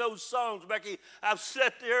sing those songs. Becky, I've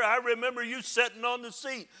sat there. I remember you sitting on the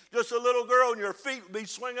seat, just a little girl, and your feet would be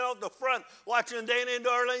swinging off the front, watching Danny and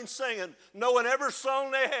Darlene singing, knowing every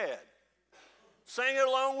song they had, singing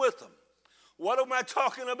along with them. What am I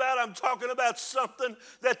talking about? I'm talking about something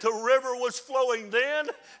that the river was flowing then,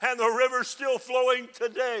 and the river's still flowing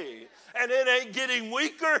today. And it ain't getting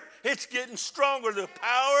weaker, it's getting stronger. The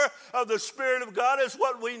power of the Spirit of God is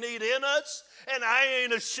what we need in us. And I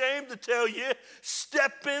ain't ashamed to tell you,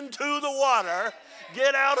 step into the water,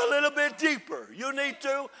 get out a little bit deeper. You need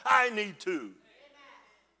to, I need to.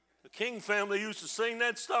 The King family used to sing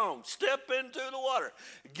that song, step into the water,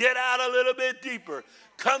 get out a little bit deeper.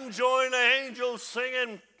 Come join the angels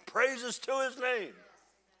singing praises to his name.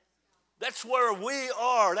 That's where we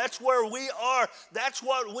are. That's where we are. That's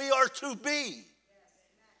what we are to be.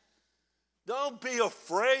 Don't be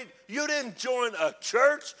afraid. You didn't join a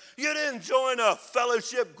church. You didn't join a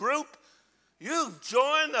fellowship group. You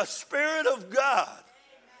joined the Spirit of God.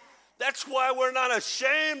 That's why we're not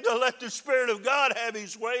ashamed to let the Spirit of God have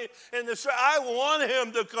His way in this. I want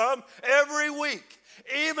Him to come every week,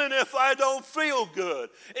 even if I don't feel good,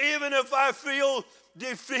 even if I feel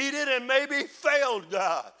defeated and maybe failed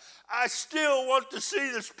God. I still want to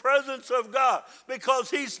see this presence of God because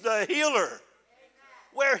He's the healer.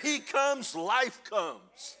 Where He comes, life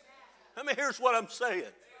comes. I mean, here's what I'm saying.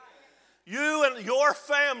 You and your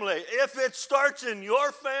family, if it starts in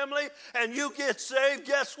your family and you get saved,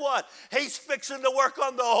 guess what? He's fixing to work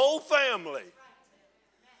on the whole family.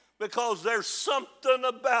 Because there's something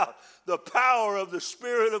about the power of the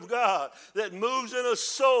Spirit of God that moves in a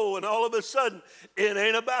soul, and all of a sudden, it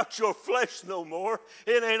ain't about your flesh no more.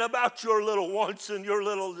 It ain't about your little wants and your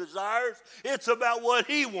little desires. It's about what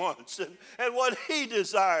He wants and what He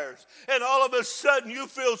desires. And all of a sudden, you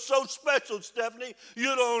feel so special, Stephanie,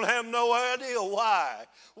 you don't have no idea why.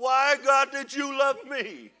 Why, God, did you love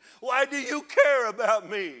me? Why do you care about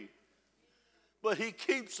me? But He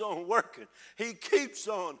keeps on working. He keeps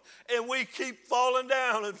on. And we keep falling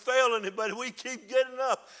down and failing, but we keep getting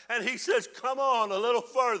up. And He says, come on a little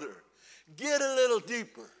further. Get a little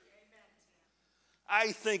deeper.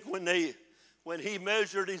 I think when He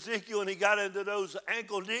measured Ezekiel and he got into those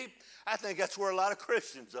ankle deep, I think that's where a lot of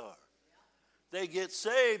Christians are. They get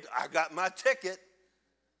saved. I got my ticket.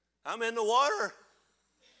 I'm in the water.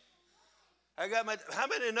 How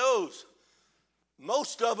many knows?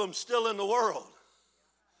 Most of them still in the world.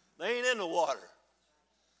 They ain't in the water.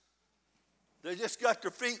 They just got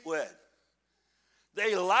their feet wet.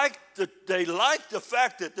 They like the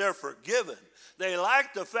fact that they're forgiven. They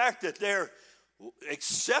like the fact that they're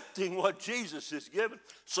accepting what Jesus has given.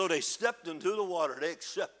 So they stepped into the water. They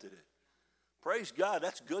accepted it. Praise God,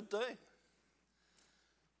 that's a good thing.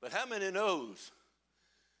 But how many knows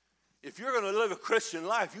if you're going to live a Christian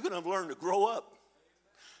life, you're going to have to learn to grow up.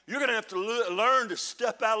 You're going to have to learn to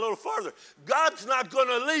step out a little farther. God's not going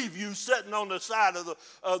to leave you sitting on the side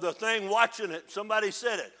of the thing watching it. Somebody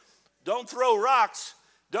said it. Don't throw rocks.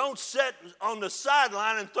 Don't sit on the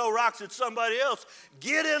sideline and throw rocks at somebody else.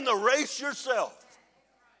 Get in the race yourself.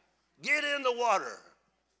 Get in the water.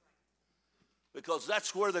 Because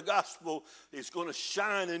that's where the gospel is going to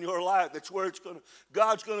shine in your life. That's where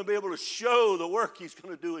God's going to be able to show the work He's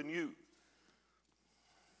going to do in you.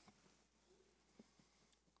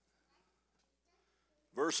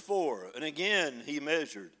 Verse 4, and again He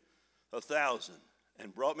measured 1,000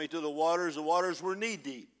 and brought me to the waters. The waters were knee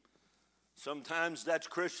deep. Sometimes that's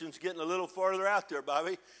Christians getting a little farther out there,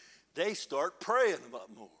 Bobby. They start praying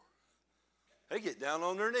about more. They get down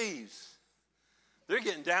on their knees. They're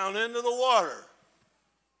getting down into the water.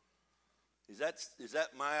 Is that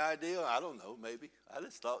my idea? I don't know, maybe. I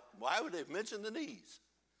just thought, why would they mention the knees?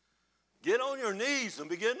 Get on your knees and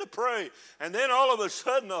begin to pray. And then all of a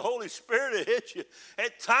sudden the Holy Spirit will hit you.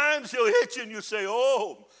 At times He'll hit you and you say,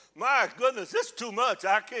 oh, my goodness, this is too much.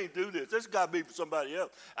 I can't do this. This has got to be for somebody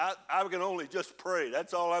else. I can only just pray.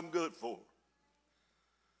 That's all I'm good for.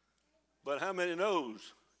 But how many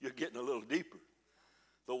knows you're getting a little deeper?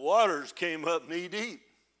 The waters came up knee deep.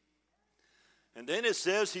 And then it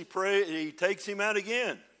says He takes him out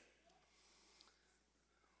again.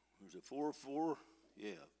 Was it 4?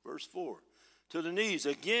 Yeah, verse 4. To the knees.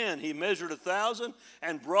 Again, He measured 1,000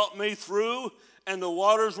 and brought me through, and the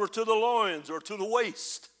waters were to the loins or to the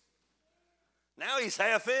waist. Now He's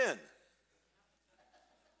half in.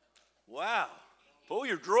 Wow. Pull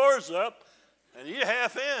your drawers up, and you're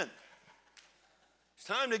half in. It's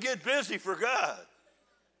time to get busy for God.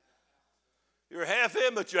 You're half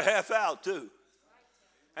in, but you're half out too.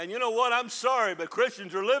 And you know what? I'm sorry, but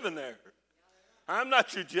Christians are living there. I'm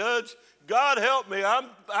not your judge. God help me.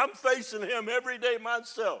 I'm facing Him every day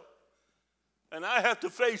myself. And I have to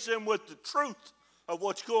face Him with the truth of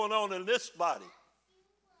what's going on in this body.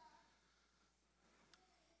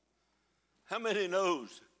 How many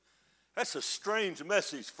knows that's a strange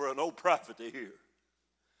message for an old prophet to hear?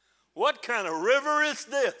 What kind of river is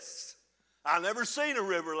this? I've never seen a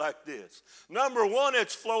river like this. Number one,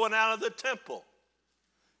 it's flowing out of the temple.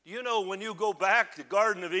 Do you know when you go back to the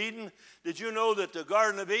Garden of Eden, did you know that the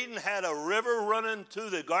Garden of Eden had a river running to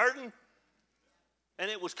the garden? And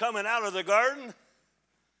it was coming out of the garden?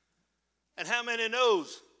 And how many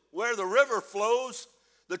knows where the river flows,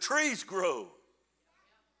 the trees grow?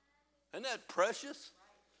 Isn't that precious?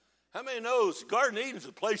 How many knows Garden of Eden's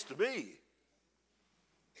a place to be?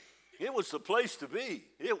 It was the place to be.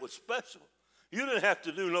 It was special. You didn't have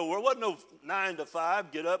to do no work. It wasn't no 9 to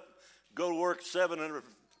 5, get up, go to work 7 or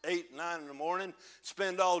 8, 9 in the morning,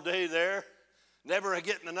 spend all day there, never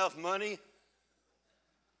getting enough money.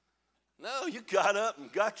 No, you got up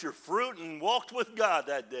and got your fruit and walked with God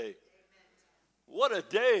that day. What a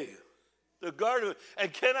day. The garden.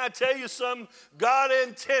 And can I tell you something? God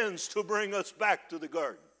intends to bring us back to the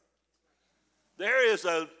garden. There is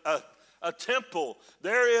a temple.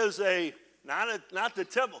 There is not the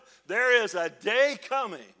temple. There is a day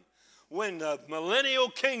coming when the millennial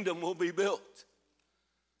kingdom will be built.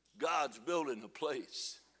 God's building a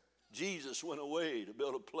place. Jesus went away to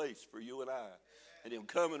build a place for you and I. And he'll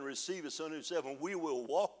come and receive us unto himself, and we will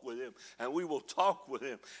walk with him, and we will talk with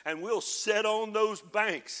him, and we'll sit on those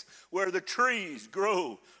banks where the trees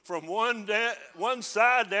grow from one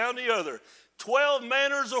side down the other. 12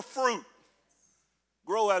 manners of fruit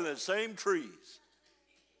grow out of the same trees.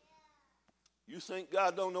 You think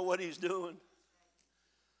God don't know what he's doing?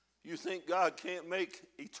 You think God can't make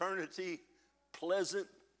eternity pleasant,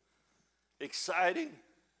 exciting?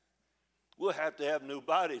 We'll have to have new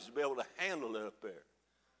bodies to be able to handle it up there,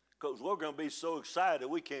 because we're going to be so excited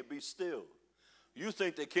we can't be still. You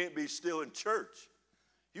think they can't be still in church?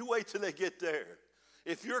 You wait till they get there.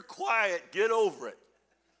 If you're quiet, get over it.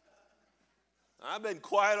 I've been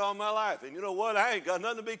quiet all my life, and you know what? I ain't got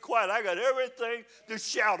nothing to be quiet. I got everything to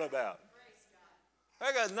shout about.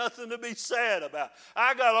 I got nothing to be sad about.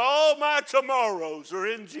 I got all my tomorrows are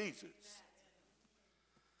in Jesus.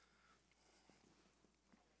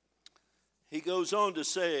 He goes on to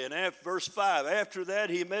say in verse 5, after that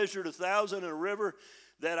he measured 1,000 in a river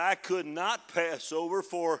that I could not pass over,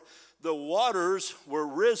 for the waters were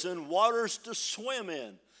risen, waters to swim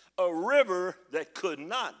in, a river that could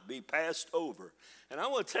not be passed over. And I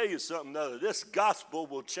want to tell you something other. This gospel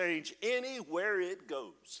will change anywhere it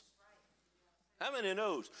goes. How many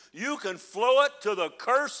knows? You can flow it to the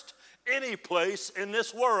cursed any place in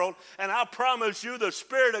this world, and I promise you the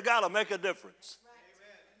Spirit of God will make a difference.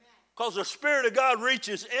 Because the Spirit of God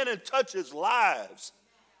reaches in and touches lives.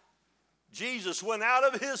 Jesus went out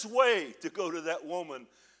of his way to go to that woman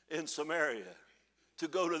in Samaria, to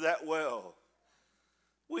go to that well.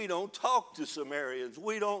 We don't talk to Samaritans.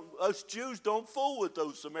 Us Jews don't fool with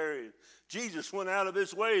those Samaritans. Jesus went out of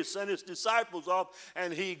his way, sent his disciples off,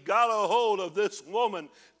 and he got a hold of this woman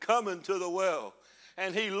coming to the well.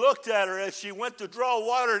 And he looked at her as she went to draw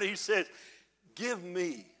water, and he said, "Give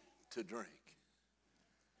me to drink."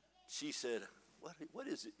 She said, what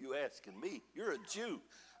is it you asking me? You're a Jew.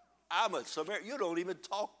 I'm a Samaritan. You don't even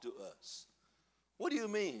talk to us. What do you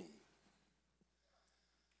mean?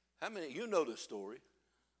 How many? You know the story.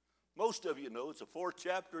 Most of you know it's the 4th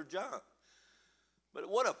chapter of John. But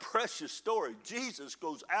what a precious story. Jesus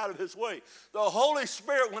goes out of his way. The Holy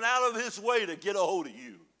Spirit went out of his way to get a hold of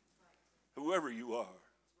you, whoever you are.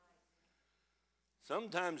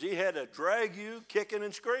 Sometimes he had to drag you kicking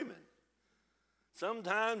and screaming.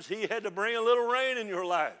 Sometimes he had to bring a little rain in your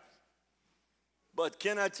life. But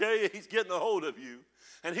can I tell you, he's getting a hold of you.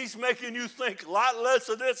 And he's making you think a lot less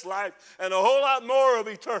of this life and a whole lot more of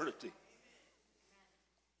eternity.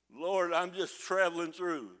 Lord, I'm just traveling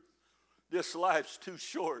through. This life's too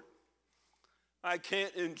short. I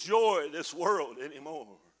can't enjoy this world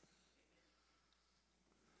anymore.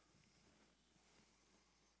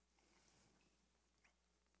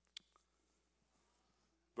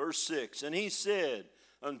 Verse 6, and he said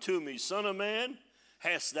unto me, Son of man,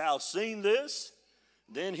 hast thou seen this?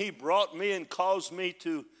 Then he brought me and caused me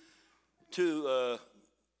to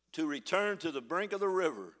return to the brink of the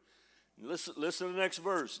river. Listen to the next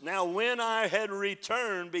verse. Now when I had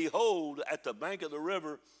returned, behold, at the bank of the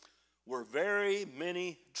river were very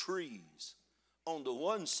many trees on the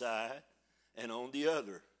one side and on the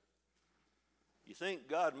other. You think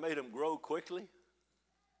God made them grow quickly?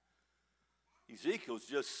 Ezekiel's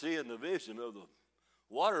just seeing the vision of the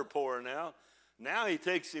water pouring out. Now he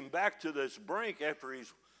takes him back to this brink after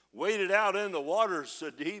he's waded out in the water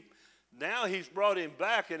so deep. Now he's brought him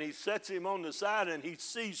back and he sets him on the side and he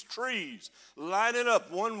sees trees lining up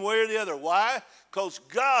one way or the other. Why? Because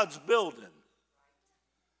God's building.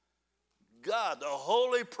 God, the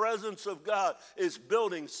holy presence of God, is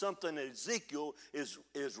building something that Ezekiel is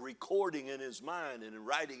recording in his mind and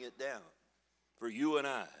writing it down for you and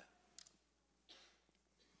I.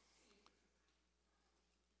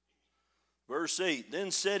 Verse 8,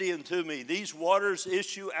 then said he unto me, these waters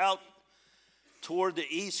issue out toward the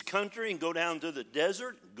east country and go down to the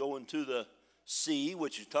desert, go into the sea,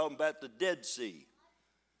 which is talking about the Dead Sea.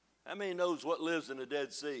 How many knows what lives in the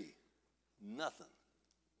Dead Sea? Nothing.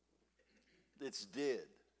 It's dead.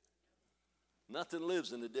 Nothing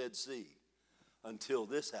lives in the Dead Sea until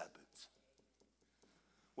this happens.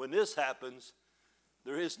 When this happens,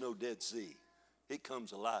 there is no Dead Sea. It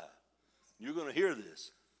comes alive. You're going to hear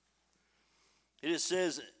this. It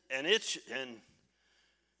says, and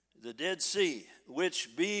the Dead Sea,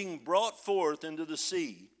 which being brought forth into the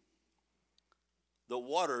sea, the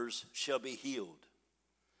waters shall be healed.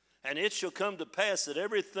 And it shall come to pass that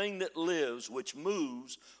everything that lives, which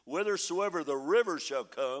moves, whithersoever the river shall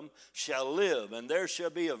come, shall live. And there shall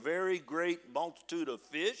be a very great multitude of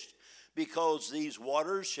fish, because these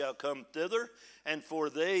waters shall come thither, and for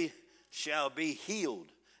they shall be healed.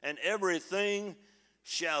 And everything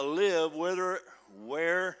shall live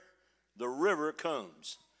where the river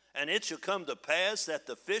comes. And it shall come to pass that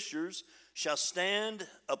the fishers shall stand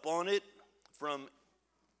upon it from,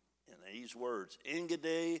 in these words,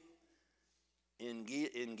 Engedi,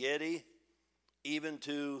 even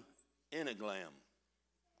to Eneglam.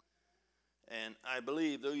 And I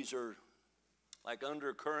believe these are like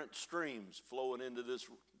undercurrent streams flowing into this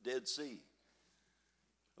Dead Sea.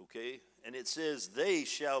 Okay? And it says, they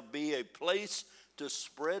shall be a place to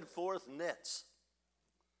spread forth nets.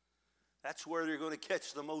 That's where they're going to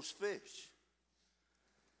catch the most fish.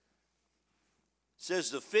 It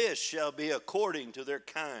says, the fish shall be according to their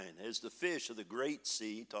kind, as the fish of the great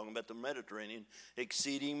sea, talking about the Mediterranean,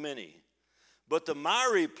 exceeding many. But the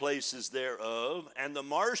miry places thereof and the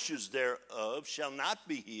marshes thereof shall not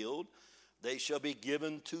be healed, they shall be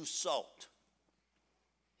given to salt.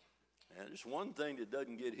 And there's one thing that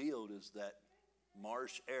doesn't get healed is that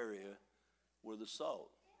marsh area where the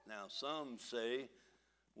salt. Now, some say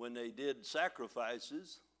when they did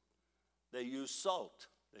sacrifices, they used salt.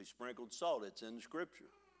 They sprinkled salt. It's in the scripture.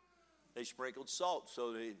 They sprinkled salt.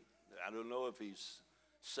 So I don't know if he's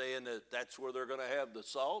saying that that's where they're going to have the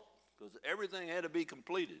salt, because everything had to be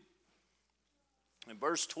completed. In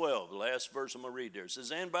verse 12, the last verse I'm going to read there, it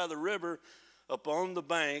says, and by the river upon the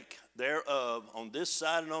bank thereof, on this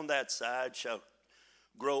side and on that side, shall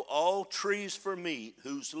grow all trees for meat,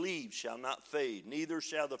 whose leaves shall not fade, neither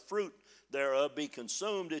shall the fruit thereof be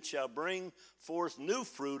consumed. It shall bring forth new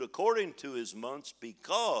fruit according to his months,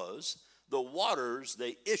 because the waters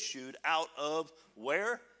they issued out of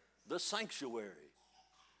where? The sanctuary.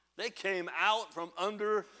 They came out from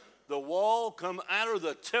under the wall, come out of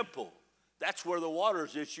the temple. That's where the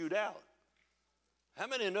waters issued out. How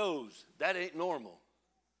many knows that ain't normal?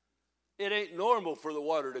 It ain't normal for the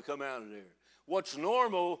water to come out of there. What's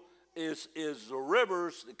normal is the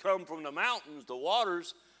rivers that come from the mountains, the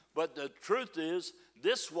waters. But the truth is,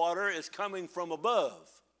 this water is coming from above.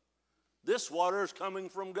 This water is coming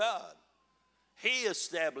from God. He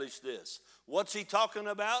established this. What's he talking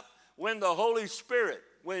about? When the Holy Spirit,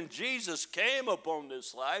 when Jesus came upon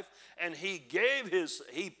this life and he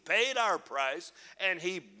paid our price and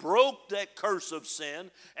he broke that curse of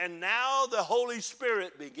sin, and now the Holy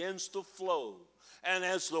Spirit begins to flow. And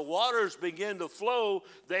as the waters begin to flow,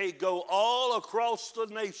 they go all across the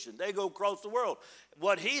nation. They go across the world.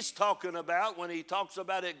 What he's talking about when he talks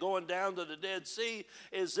about it going down to the Dead Sea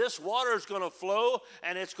is this water is going to flow,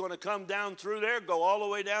 and it's going to come down through there, go all the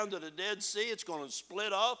way down to the Dead Sea. It's going to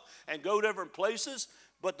split off and go different places.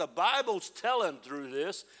 But the Bible's telling through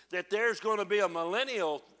this that there's going to be a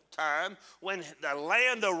millennial time when the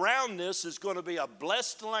land around this is going to be a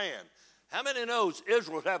blessed land. How many knows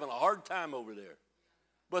Israel's having a hard time over there?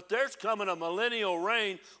 But there's coming a millennial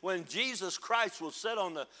reign when Jesus Christ will sit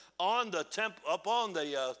upon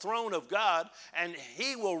the throne of God, and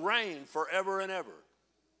he will reign forever and ever.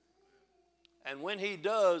 And when he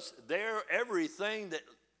does, everything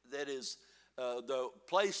that is the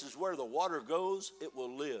places where the water goes, it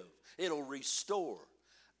will live. It'll restore.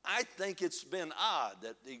 I think it's been odd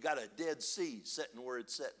that you got a Dead Sea sitting where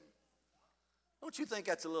it's sitting. Don't you think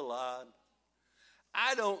that's a little odd?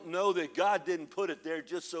 I don't know that God didn't put it there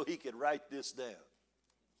just so he could write this down.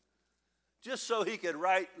 Just so he could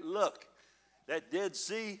write, look, that Dead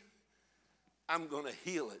Sea, I'm going to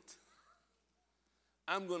heal it.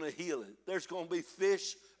 I'm going to heal it. There's going to be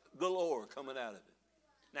fish galore coming out of it.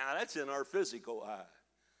 Now, that's in our physical eye.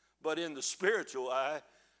 But in the spiritual eye,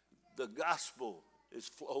 the gospel is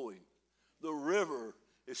flowing. The river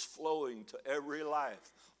is flowing to every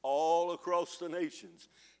life all across the nations.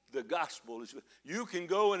 The gospel is, you can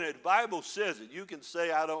go and the Bible says it. You can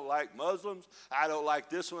say, I don't like Muslims. I don't like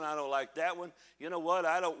this one. I don't like that one. You know what?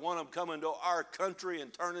 I don't want them coming to our country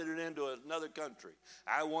and turning it into another country.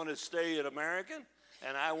 I want to stay an American,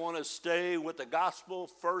 and I want to stay with the gospel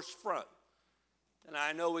first front. And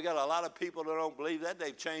I know we got a lot of people that don't believe that.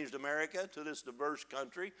 They've changed America to this diverse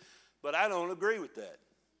country, but I don't agree with that.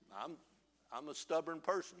 I'm a stubborn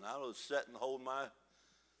person. I will sit and hold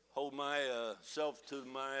myself to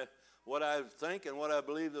what I think and what I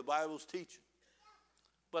believe the Bible's teaching.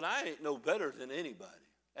 But I ain't no better than anybody.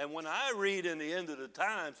 And when I read in the end of the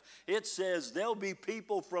times, it says there'll be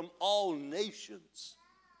people from all nations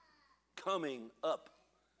coming up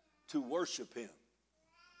to worship him.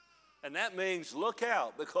 And that means look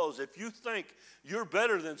out, because if you think you're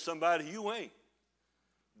better than somebody, you ain't.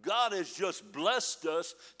 God has just blessed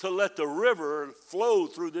us to let the river flow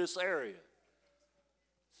through this area.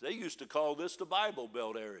 They used to call this the Bible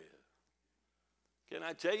Belt area. Can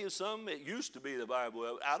I tell you something? It used to be the Bible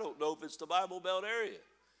Belt. I don't know if it's the Bible Belt area.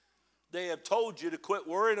 They have told you to quit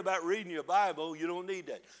worrying about reading your Bible. You don't need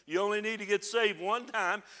that. You only need to get saved one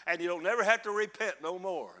time, and you don't never have to repent no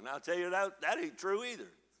more. And I'll tell you that ain't true either.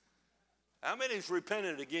 How many's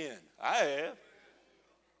repented again? I have.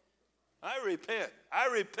 I repent. I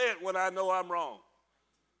repent when I know I'm wrong.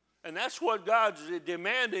 And that's what God's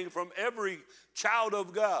demanding from every child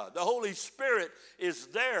of God. The Holy Spirit is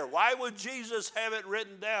there. Why would Jesus have it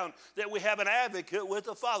written down that we have an advocate with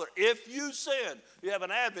the Father? If you sin, you have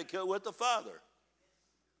an advocate with the Father.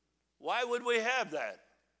 Why would we have that?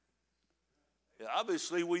 Yeah,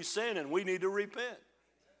 obviously we sin and we need to repent.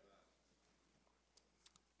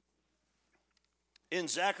 In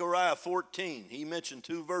Zechariah 14, he mentioned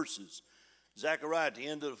 2 verses. Zechariah at the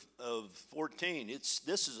end of 14,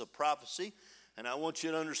 this is a prophecy, and I want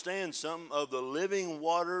you to understand something of the living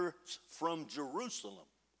waters from Jerusalem.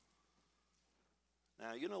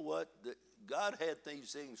 Now, you know what? God had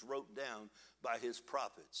these things wrote down by his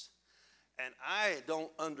prophets, and I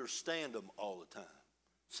don't understand them all the time.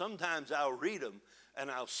 Sometimes I'll read them,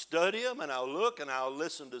 and I'll study them, and I'll look, and I'll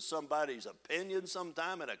listen to somebody's opinion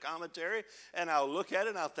sometime in a commentary, and I'll look at it,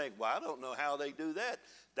 and I'll think, well, I don't know how they do that.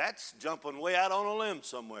 That's jumping way out on a limb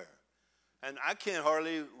somewhere. And I can't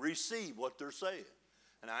hardly receive what they're saying.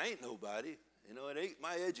 And I ain't nobody. You know, it ain't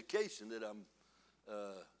my education that I'm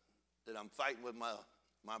fighting with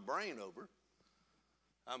my brain over.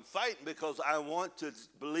 I'm fighting because I want to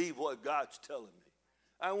believe what God's telling me.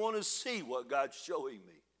 I want to see what God's showing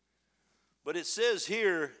me. But it says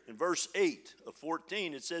here in verse 8 of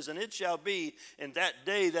 14, it says, "And it shall be in that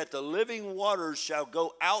day that the living waters shall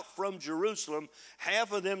go out from Jerusalem,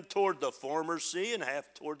 half of them toward the former sea and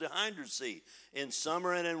half toward the hinder sea. In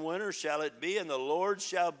summer and in winter shall it be, and the Lord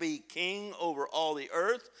shall be king over all the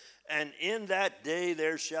earth. And in that day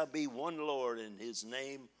there shall be one Lord, and his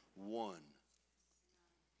name one."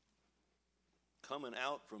 Coming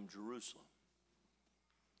out from Jerusalem.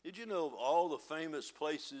 Did you know of all the famous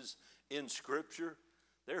places in Scripture,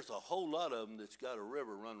 there's a whole lot of them that's got a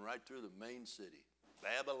river run right through the main city.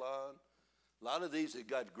 Babylon, a lot of these have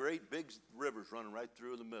got great big rivers running right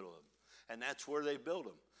through the middle of them. And that's where they built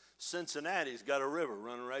them. Cincinnati's got a river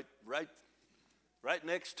running right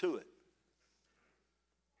next to it.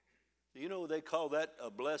 You know, they call that a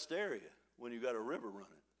blessed area when you got a river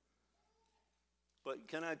running. But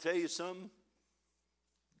can I tell you something?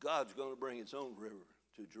 God's going to bring its own river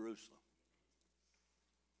to Jerusalem.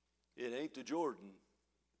 It ain't the Jordan.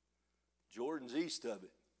 Jordan's east of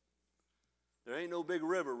it. There ain't no big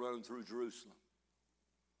river running through Jerusalem.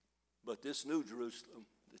 But this new Jerusalem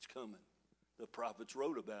that's coming, the prophets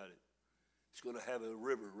wrote about it. It's going to have a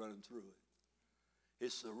river running through it.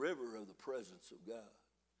 It's the river of the presence of God.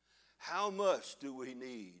 How much do we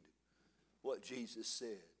need what Jesus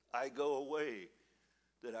said? I go away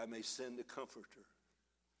that I may send the Comforter.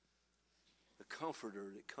 The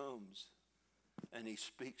Comforter that comes and he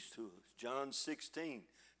speaks to us. John 16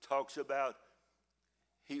 talks about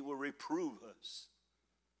he will reprove us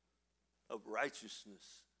of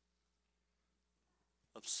righteousness,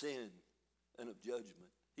 of sin, and of judgment.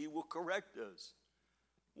 He will correct us.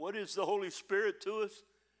 What is the Holy Spirit to us?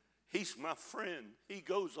 He's my friend. He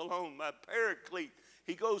goes along, my paraclete.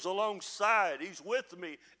 He goes alongside. He's with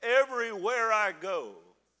me everywhere I go,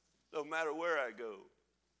 no matter where I go.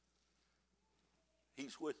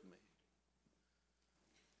 He's with me.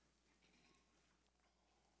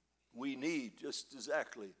 We need just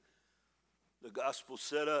exactly the gospel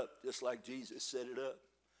set up, just like Jesus set it up.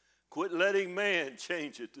 Quit letting man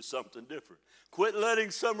change it to something different. Quit letting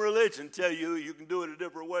some religion tell you you can do it a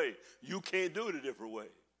different way. You can't do it a different way.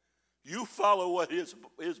 You follow what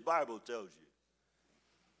his Bible tells you.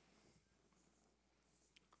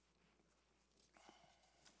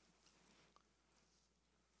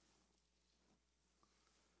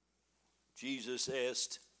 Jesus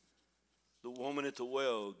asked the woman at the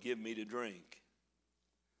well, "Give me to drink."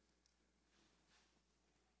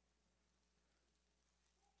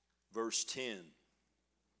 Verse 10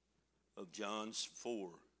 of John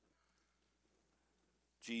 4.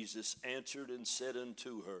 Jesus answered and said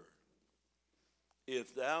unto her,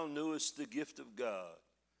 "If thou knewest the gift of God,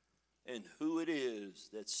 and who it is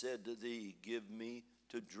that said to thee, 'Give me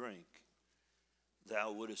to drink,'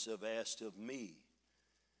 thou wouldst have asked of me,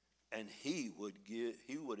 and he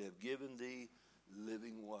would have given thee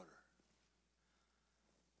living water."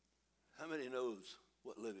 How many knows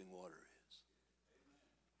what living water is.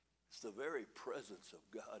 It's the very presence of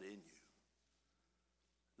God in you.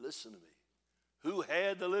 Listen to me. Who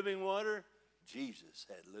had the living water? Jesus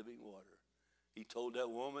had living water. He told that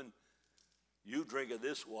woman, you drink of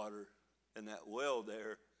this water in that well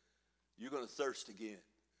there, you're going to thirst again.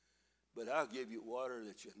 But I'll give you water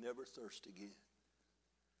that you'll never thirst again.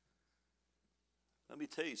 Let me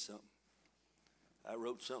tell you something. I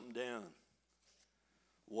wrote something down.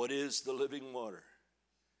 What is the living water?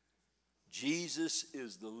 Jesus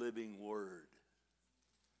is the living word.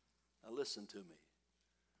 Now listen to me.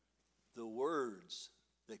 The words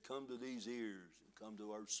that come to these ears and come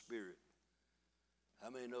to our spirit, how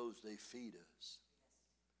many knows they feed us?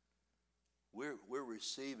 We're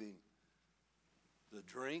receiving the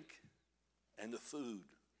drink and the food.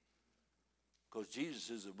 Because Jesus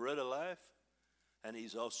is the bread of life, and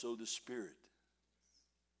he's also the Spirit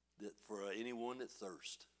that for anyone that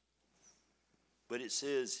thirsts. But it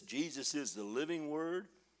says Jesus is the living word,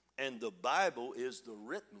 and the Bible is the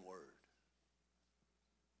written word.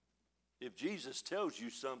 If Jesus tells you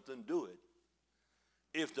something, do it.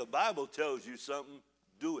 If the Bible tells you something,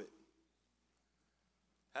 do it.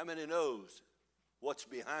 How many knows what's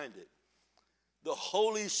behind it? The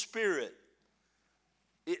Holy Spirit,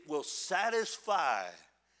 it will satisfy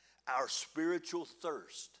our spiritual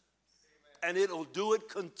thirst. And it'll do it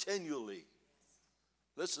continually.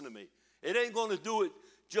 Listen to me. It ain't going to do it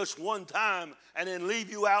just one time and then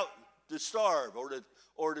leave you out to starve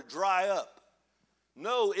or to dry up.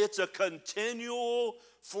 No, it's a continual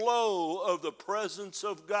flow of the presence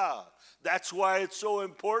of God. That's why it's so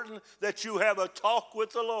important that you have a talk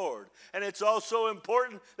with the Lord. And it's also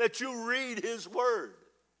important that you read his word.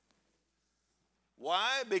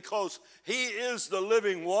 Why? Because he is the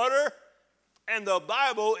living water, and the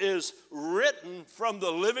Bible is written from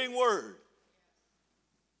the living word.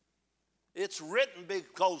 It's written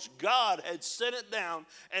because God had sent it down,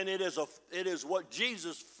 and it is what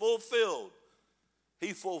Jesus fulfilled.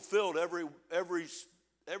 He fulfilled every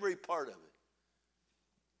part of it.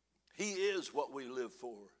 He is what we live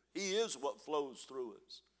for. He is what flows through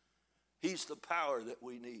us. He's the power that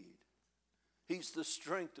we need. He's the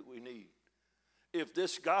strength that we need. If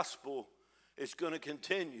this gospel is going to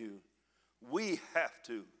continue, we have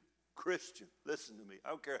to. Christian, listen to me. I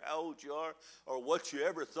don't care how old you are or what you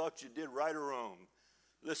ever thought you did right or wrong.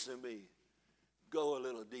 Listen to me. Go a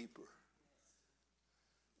little deeper.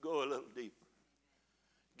 Go a little deeper.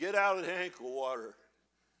 Get out of the ankle water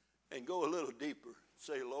and go a little deeper.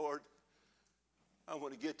 Say, Lord, I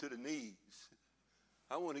want to get to the knees.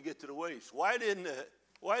 I want to get to the waist. Why didn't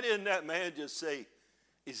that man just say,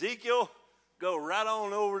 Ezekiel, go right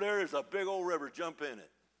on over there. There's a big old river. Jump in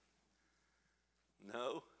it.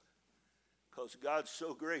 No, because God's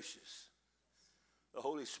so gracious. The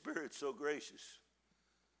Holy Spirit's so gracious.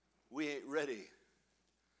 We ain't ready.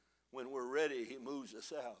 When we're ready, he moves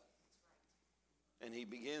us out. And he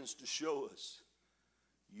begins to show us,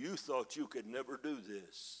 you thought you could never do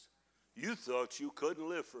this. You thought you couldn't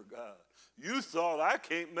live for God. You thought, I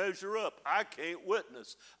can't measure up. I can't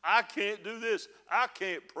witness. I can't do this. I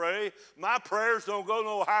can't pray. My prayers don't go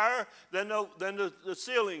no higher than the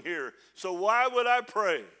ceiling here. So why would I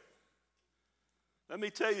pray? Let me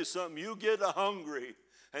tell you something. You get hungry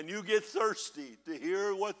and you get thirsty to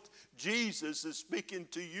hear what Jesus is speaking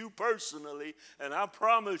to you personally, and I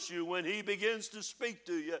promise you, when he begins to speak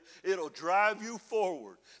to you, it'll drive you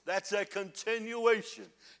forward. That's a continuation.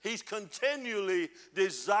 He's continually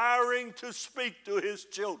desiring to speak to his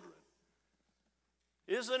children.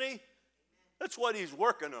 Isn't he? That's what he's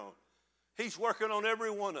working on. He's working on every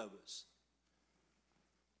one of us.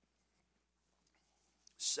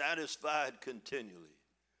 Satisfied continually.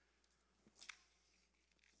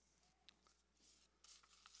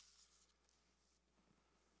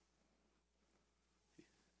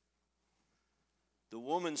 The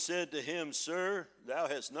woman said to him, Sir, thou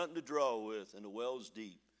hast nothing to draw with, and the well is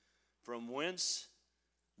deep. From whence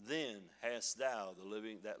then hast thou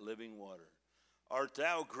that living water? Art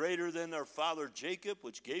thou greater than our father Jacob,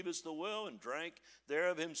 which gave us the well, and drank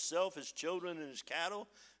thereof himself, his children, and his cattle?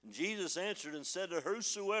 And Jesus answered and said to her,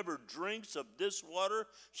 Whosoever drinks of this water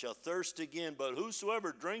shall thirst again, but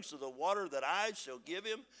whosoever drinks of the water that I shall give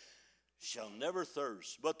him shall never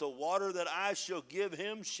thirst. But the water that I shall give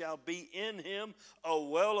him shall be in him a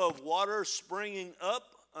well of water springing up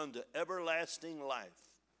unto everlasting life.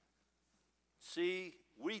 See,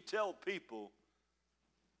 we tell people,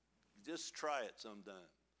 just try it sometime.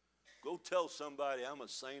 Go tell somebody I'm a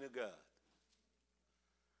saint of God.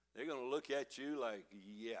 They're going to look at you like,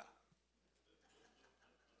 yeah,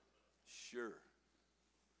 sure.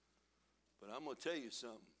 But I'm going to tell you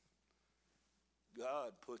something.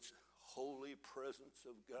 God puts holy presence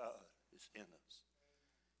of God is in us.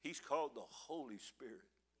 He's called the Holy Spirit.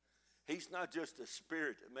 He's not just a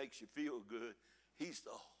spirit that makes you feel good. He's the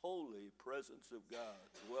holy presence of God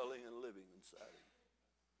dwelling and living inside of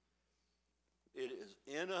you. It is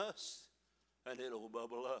in us, and it'll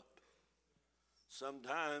bubble up.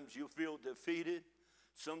 Sometimes you feel defeated.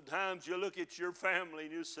 Sometimes you look at your family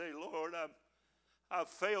and you say, Lord, I've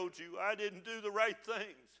failed you. I didn't do the right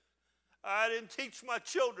things. I didn't teach my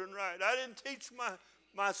children right. I didn't teach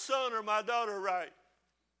my son or my daughter right.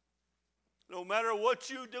 No matter what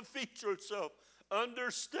you defeat yourself,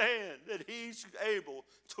 understand that He's able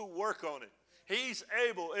to work on it. He's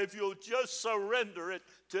able if you'll just surrender it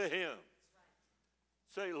to Him.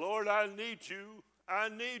 Say, Lord, I need you. I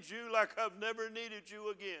need you like I've never needed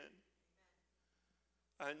you again.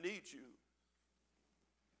 I need you.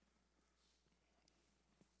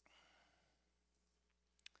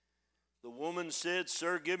 The woman said,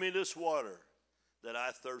 Sir, give me this water, that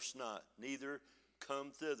I thirst not, neither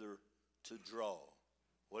come thither to draw.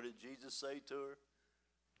 What did Jesus say to her?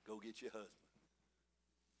 Go get your husband.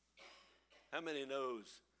 How many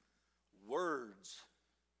knows words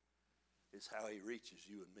is how He reaches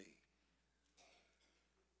you and me?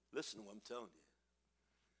 Listen to what I'm telling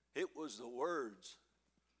you. It was the words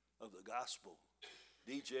of the gospel.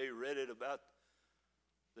 DJ read it about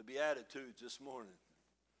the Beatitudes this morning.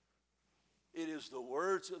 It is the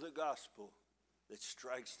words of the gospel that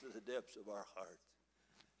strikes to the depths of our heart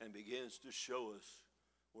and begins to show us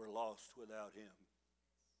we're lost without Him.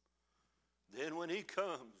 Then when He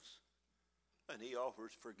comes and He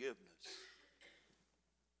offers forgiveness,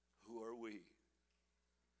 who are we?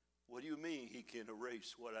 What do you mean He can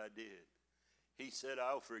erase what I did? He said,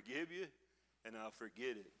 I'll forgive you and I'll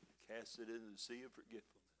forget it. Cast it into the sea of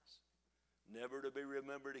forgetfulness. Never to be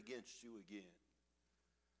remembered against you again.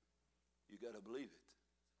 You got to believe it.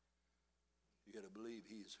 You got to believe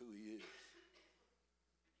He is who He is.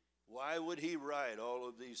 Why would He write all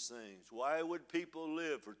of these things? Why would people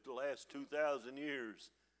live for the last 2,000 years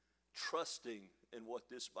trusting in what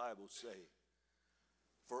this Bible say?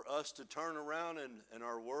 For us to turn around in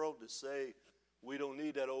our world to say, we don't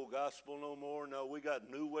need that old gospel no more. No, we got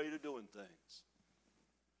a new way of doing things.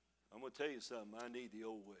 I'm going to tell you something. I need the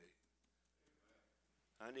old way.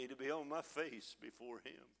 I need to be on my face before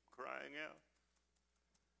Him, crying out.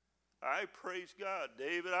 I praise God.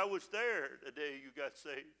 David, I was there the day you got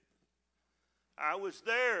saved. I was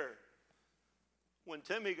there when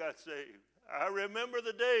Timmy got saved. I remember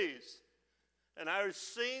the days, and I've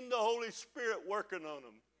seen the Holy Spirit working on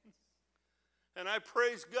them. And I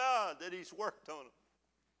praise God that He's worked on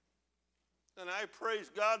them. And I praise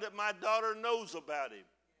God that my daughter knows about Him,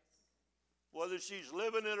 whether she's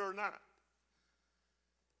living it or not.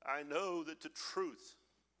 I know that the truth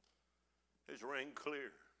is ring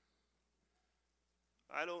clear.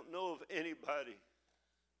 I don't know of anybody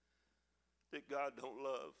that God don't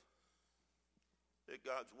love, that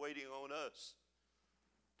God's waiting on us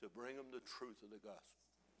to bring them the truth of the gospel.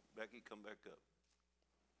 Becky, come back up.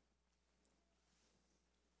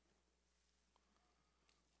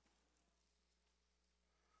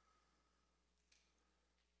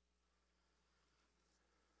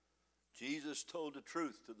 Jesus told the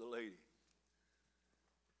truth to the lady.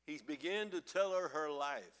 He began to tell her her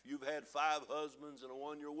life. You've had 5 husbands, and the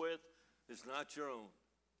one you're with is not your own.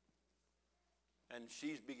 And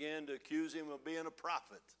she began to accuse him of being a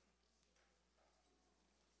prophet.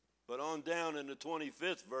 But on down in the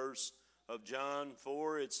 25th verse of John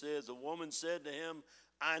 4, it says, the woman said to him,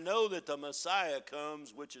 I know that the Messiah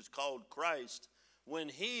comes, which is called Christ. When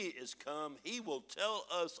He is come, He will tell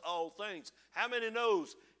us all things. How many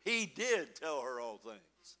knows He did tell her all things?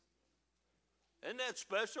 Isn't that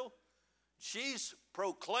special? She's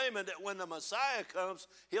proclaiming that when the Messiah comes,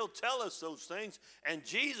 He'll tell us those things. And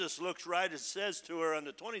Jesus looks right and says to her on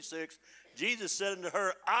the 26th, Jesus said unto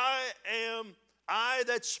her, I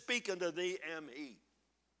that speak unto thee am He.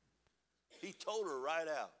 He told her right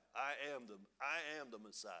out, I am the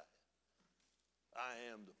Messiah.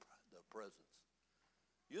 I am the presence.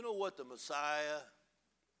 You know what the Messiah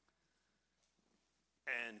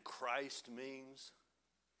and Christ means?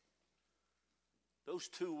 Those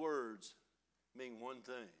 2 words mean one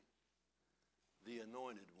thing: the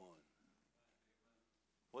anointed one.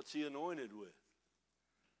 What's He anointed with?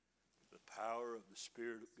 The power of the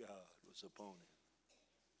Spirit of God was upon Him.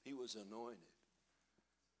 He was anointed.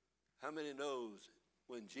 How many knows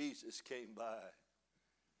when Jesus came by,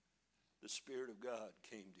 the Spirit of God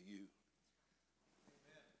came to you?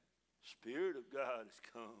 Amen. Spirit of God has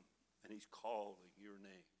come, and He's calling your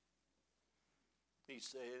name. He's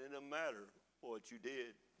saying, it doesn't matter what you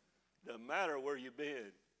did. Doesn't matter where you've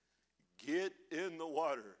been. Get in the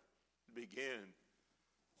water. Begin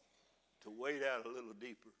to wade out a little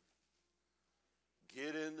deeper.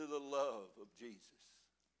 Get into the love of Jesus.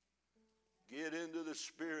 Get into the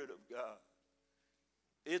Spirit of God.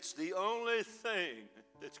 It's the only thing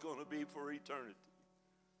that's going to be for eternity.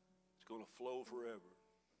 It's going to flow forever.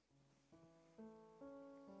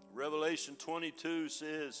 Revelation 22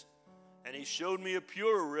 says, and he showed me a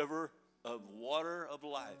pure river of water of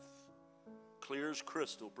life, clear as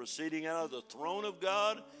crystal, proceeding out of the throne of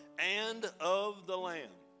God and of the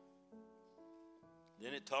Lamb.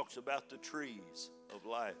 Then it talks about the trees of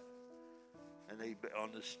life. And they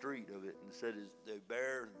on the street of it, and said they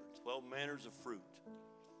bear 12 manners of fruit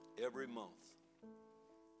every month.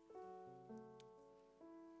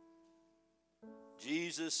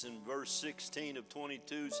 Jesus in verse 16 of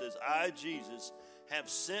 22 says, I, Jesus, have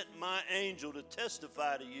sent my angel to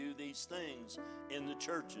testify to you these things in the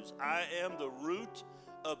churches. I am the root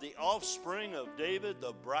of the offspring of David,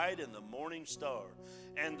 the bright and the morning star.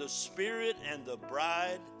 And the Spirit and the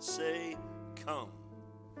bride say, come.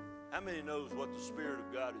 How many knows what the Spirit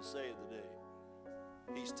of God is saying today?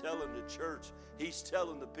 He's telling the church, he's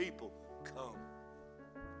telling the people, come.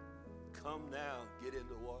 Come now, get in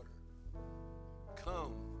the water.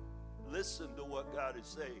 Come, listen to what God is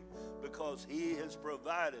saying, because he has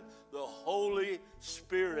provided. The Holy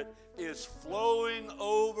Spirit is flowing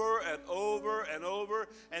over and over and over,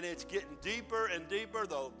 and it's getting deeper and deeper.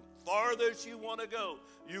 The farthest you want to go,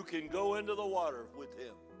 you can go into the water with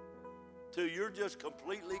him till you're just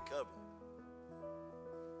completely covered.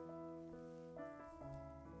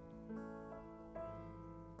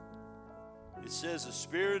 It says, the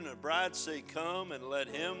Spirit and the bride say, come, and let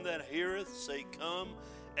him that heareth say, come,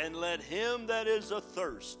 and let him that is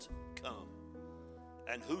athirst come.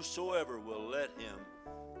 And whosoever will let him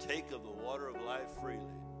take of the water of life freely.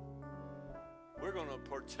 We're going to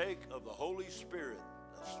partake of the Holy Spirit,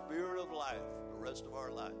 the Spirit of life, the rest of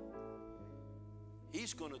our life.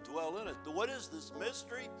 He's going to dwell in it. What is this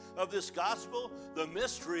mystery of this gospel? The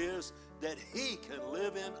mystery is that he can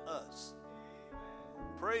live in us.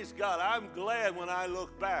 Praise God. I'm glad when I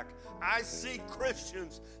look back. I see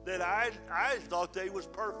Christians that I thought they was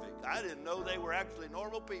perfect. I didn't know they were actually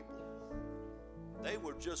normal people. They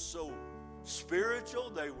were just so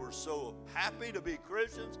spiritual. They were so happy to be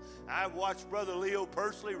Christians. I've watched Brother Leo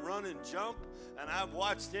personally run and jump, and I've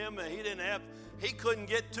watched him, and he couldn't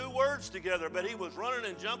get 2 words together, but he was running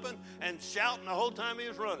and jumping and shouting the whole time he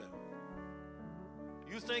was running.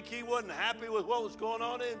 You think he wasn't happy with what was going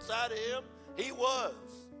on inside of him? He was.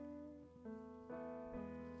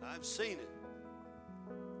 I've seen it.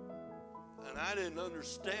 And I didn't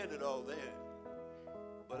understand it all then.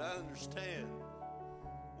 But I understand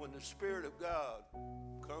when the Spirit of God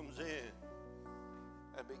comes in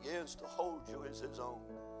and begins to hold you as his own.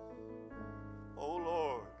 Oh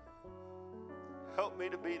Lord, help me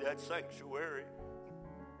to be that sanctuary,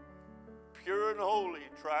 pure and holy,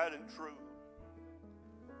 tried and true.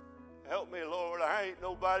 Help me, Lord. I ain't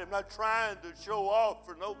nobody. I'm not trying to show off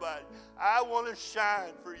for nobody. I want to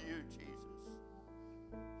shine for you, Jesus.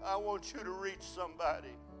 I want you to reach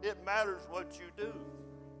somebody. It matters what you do.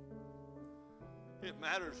 It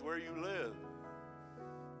matters where you live.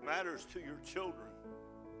 It matters to your children,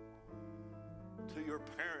 to your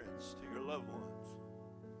parents, to your loved ones.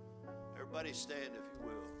 Everybody stand if you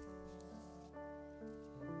will.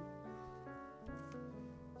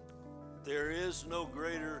 There is no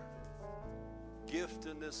greater gift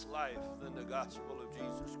in this life than the gospel of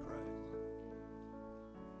Jesus Christ.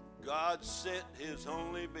 God sent his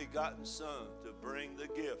only begotten Son to bring the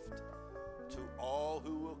gift to all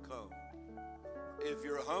who will come. If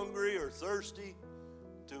you're hungry or thirsty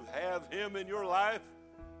to have him in your life,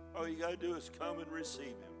 all you got to do is come and receive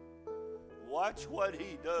him. Watch what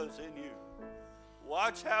he does in you.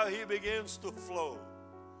 Watch how he begins to flow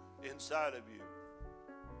inside of you.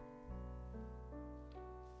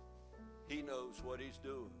 He knows what he's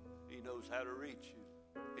doing. He knows how to reach you.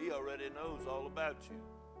 He already knows all about you.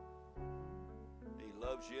 He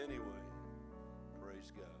loves you anyway.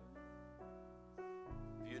 Praise God.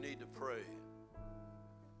 If you need to pray,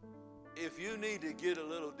 if you need to get a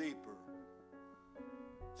little deeper,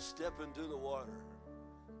 step into the water.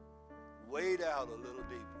 Wade out a little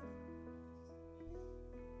deeper.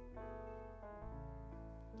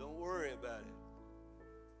 Don't worry about it.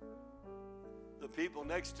 The people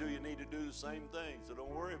next to you need to do the same thing, so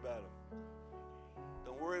don't worry about them.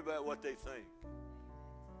 Don't worry about what they think.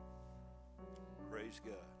 Praise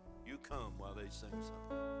God. You come while they sing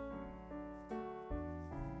something.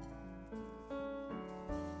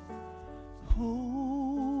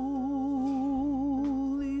 Holy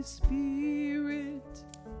Spirit.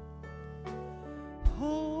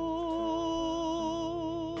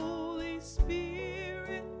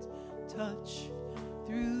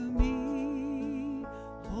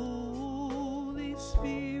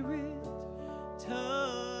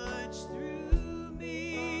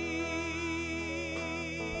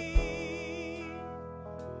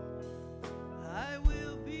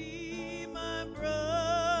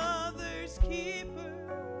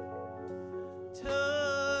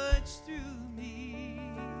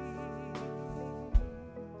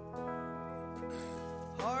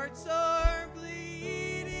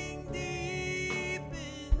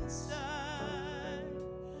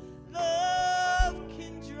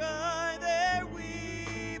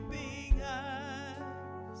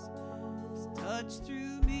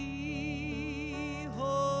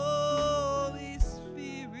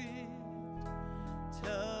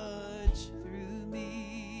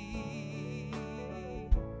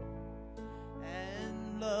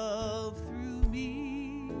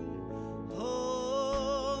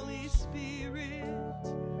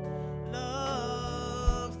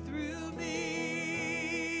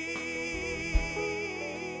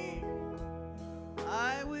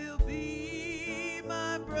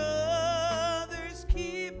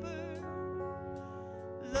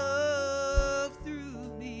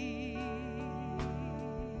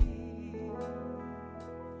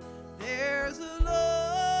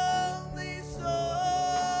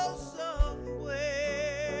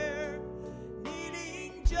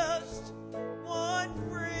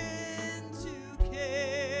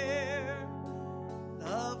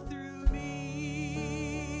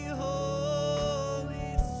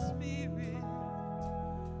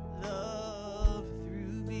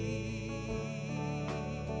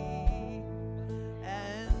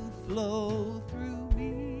 flow through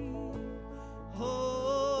me.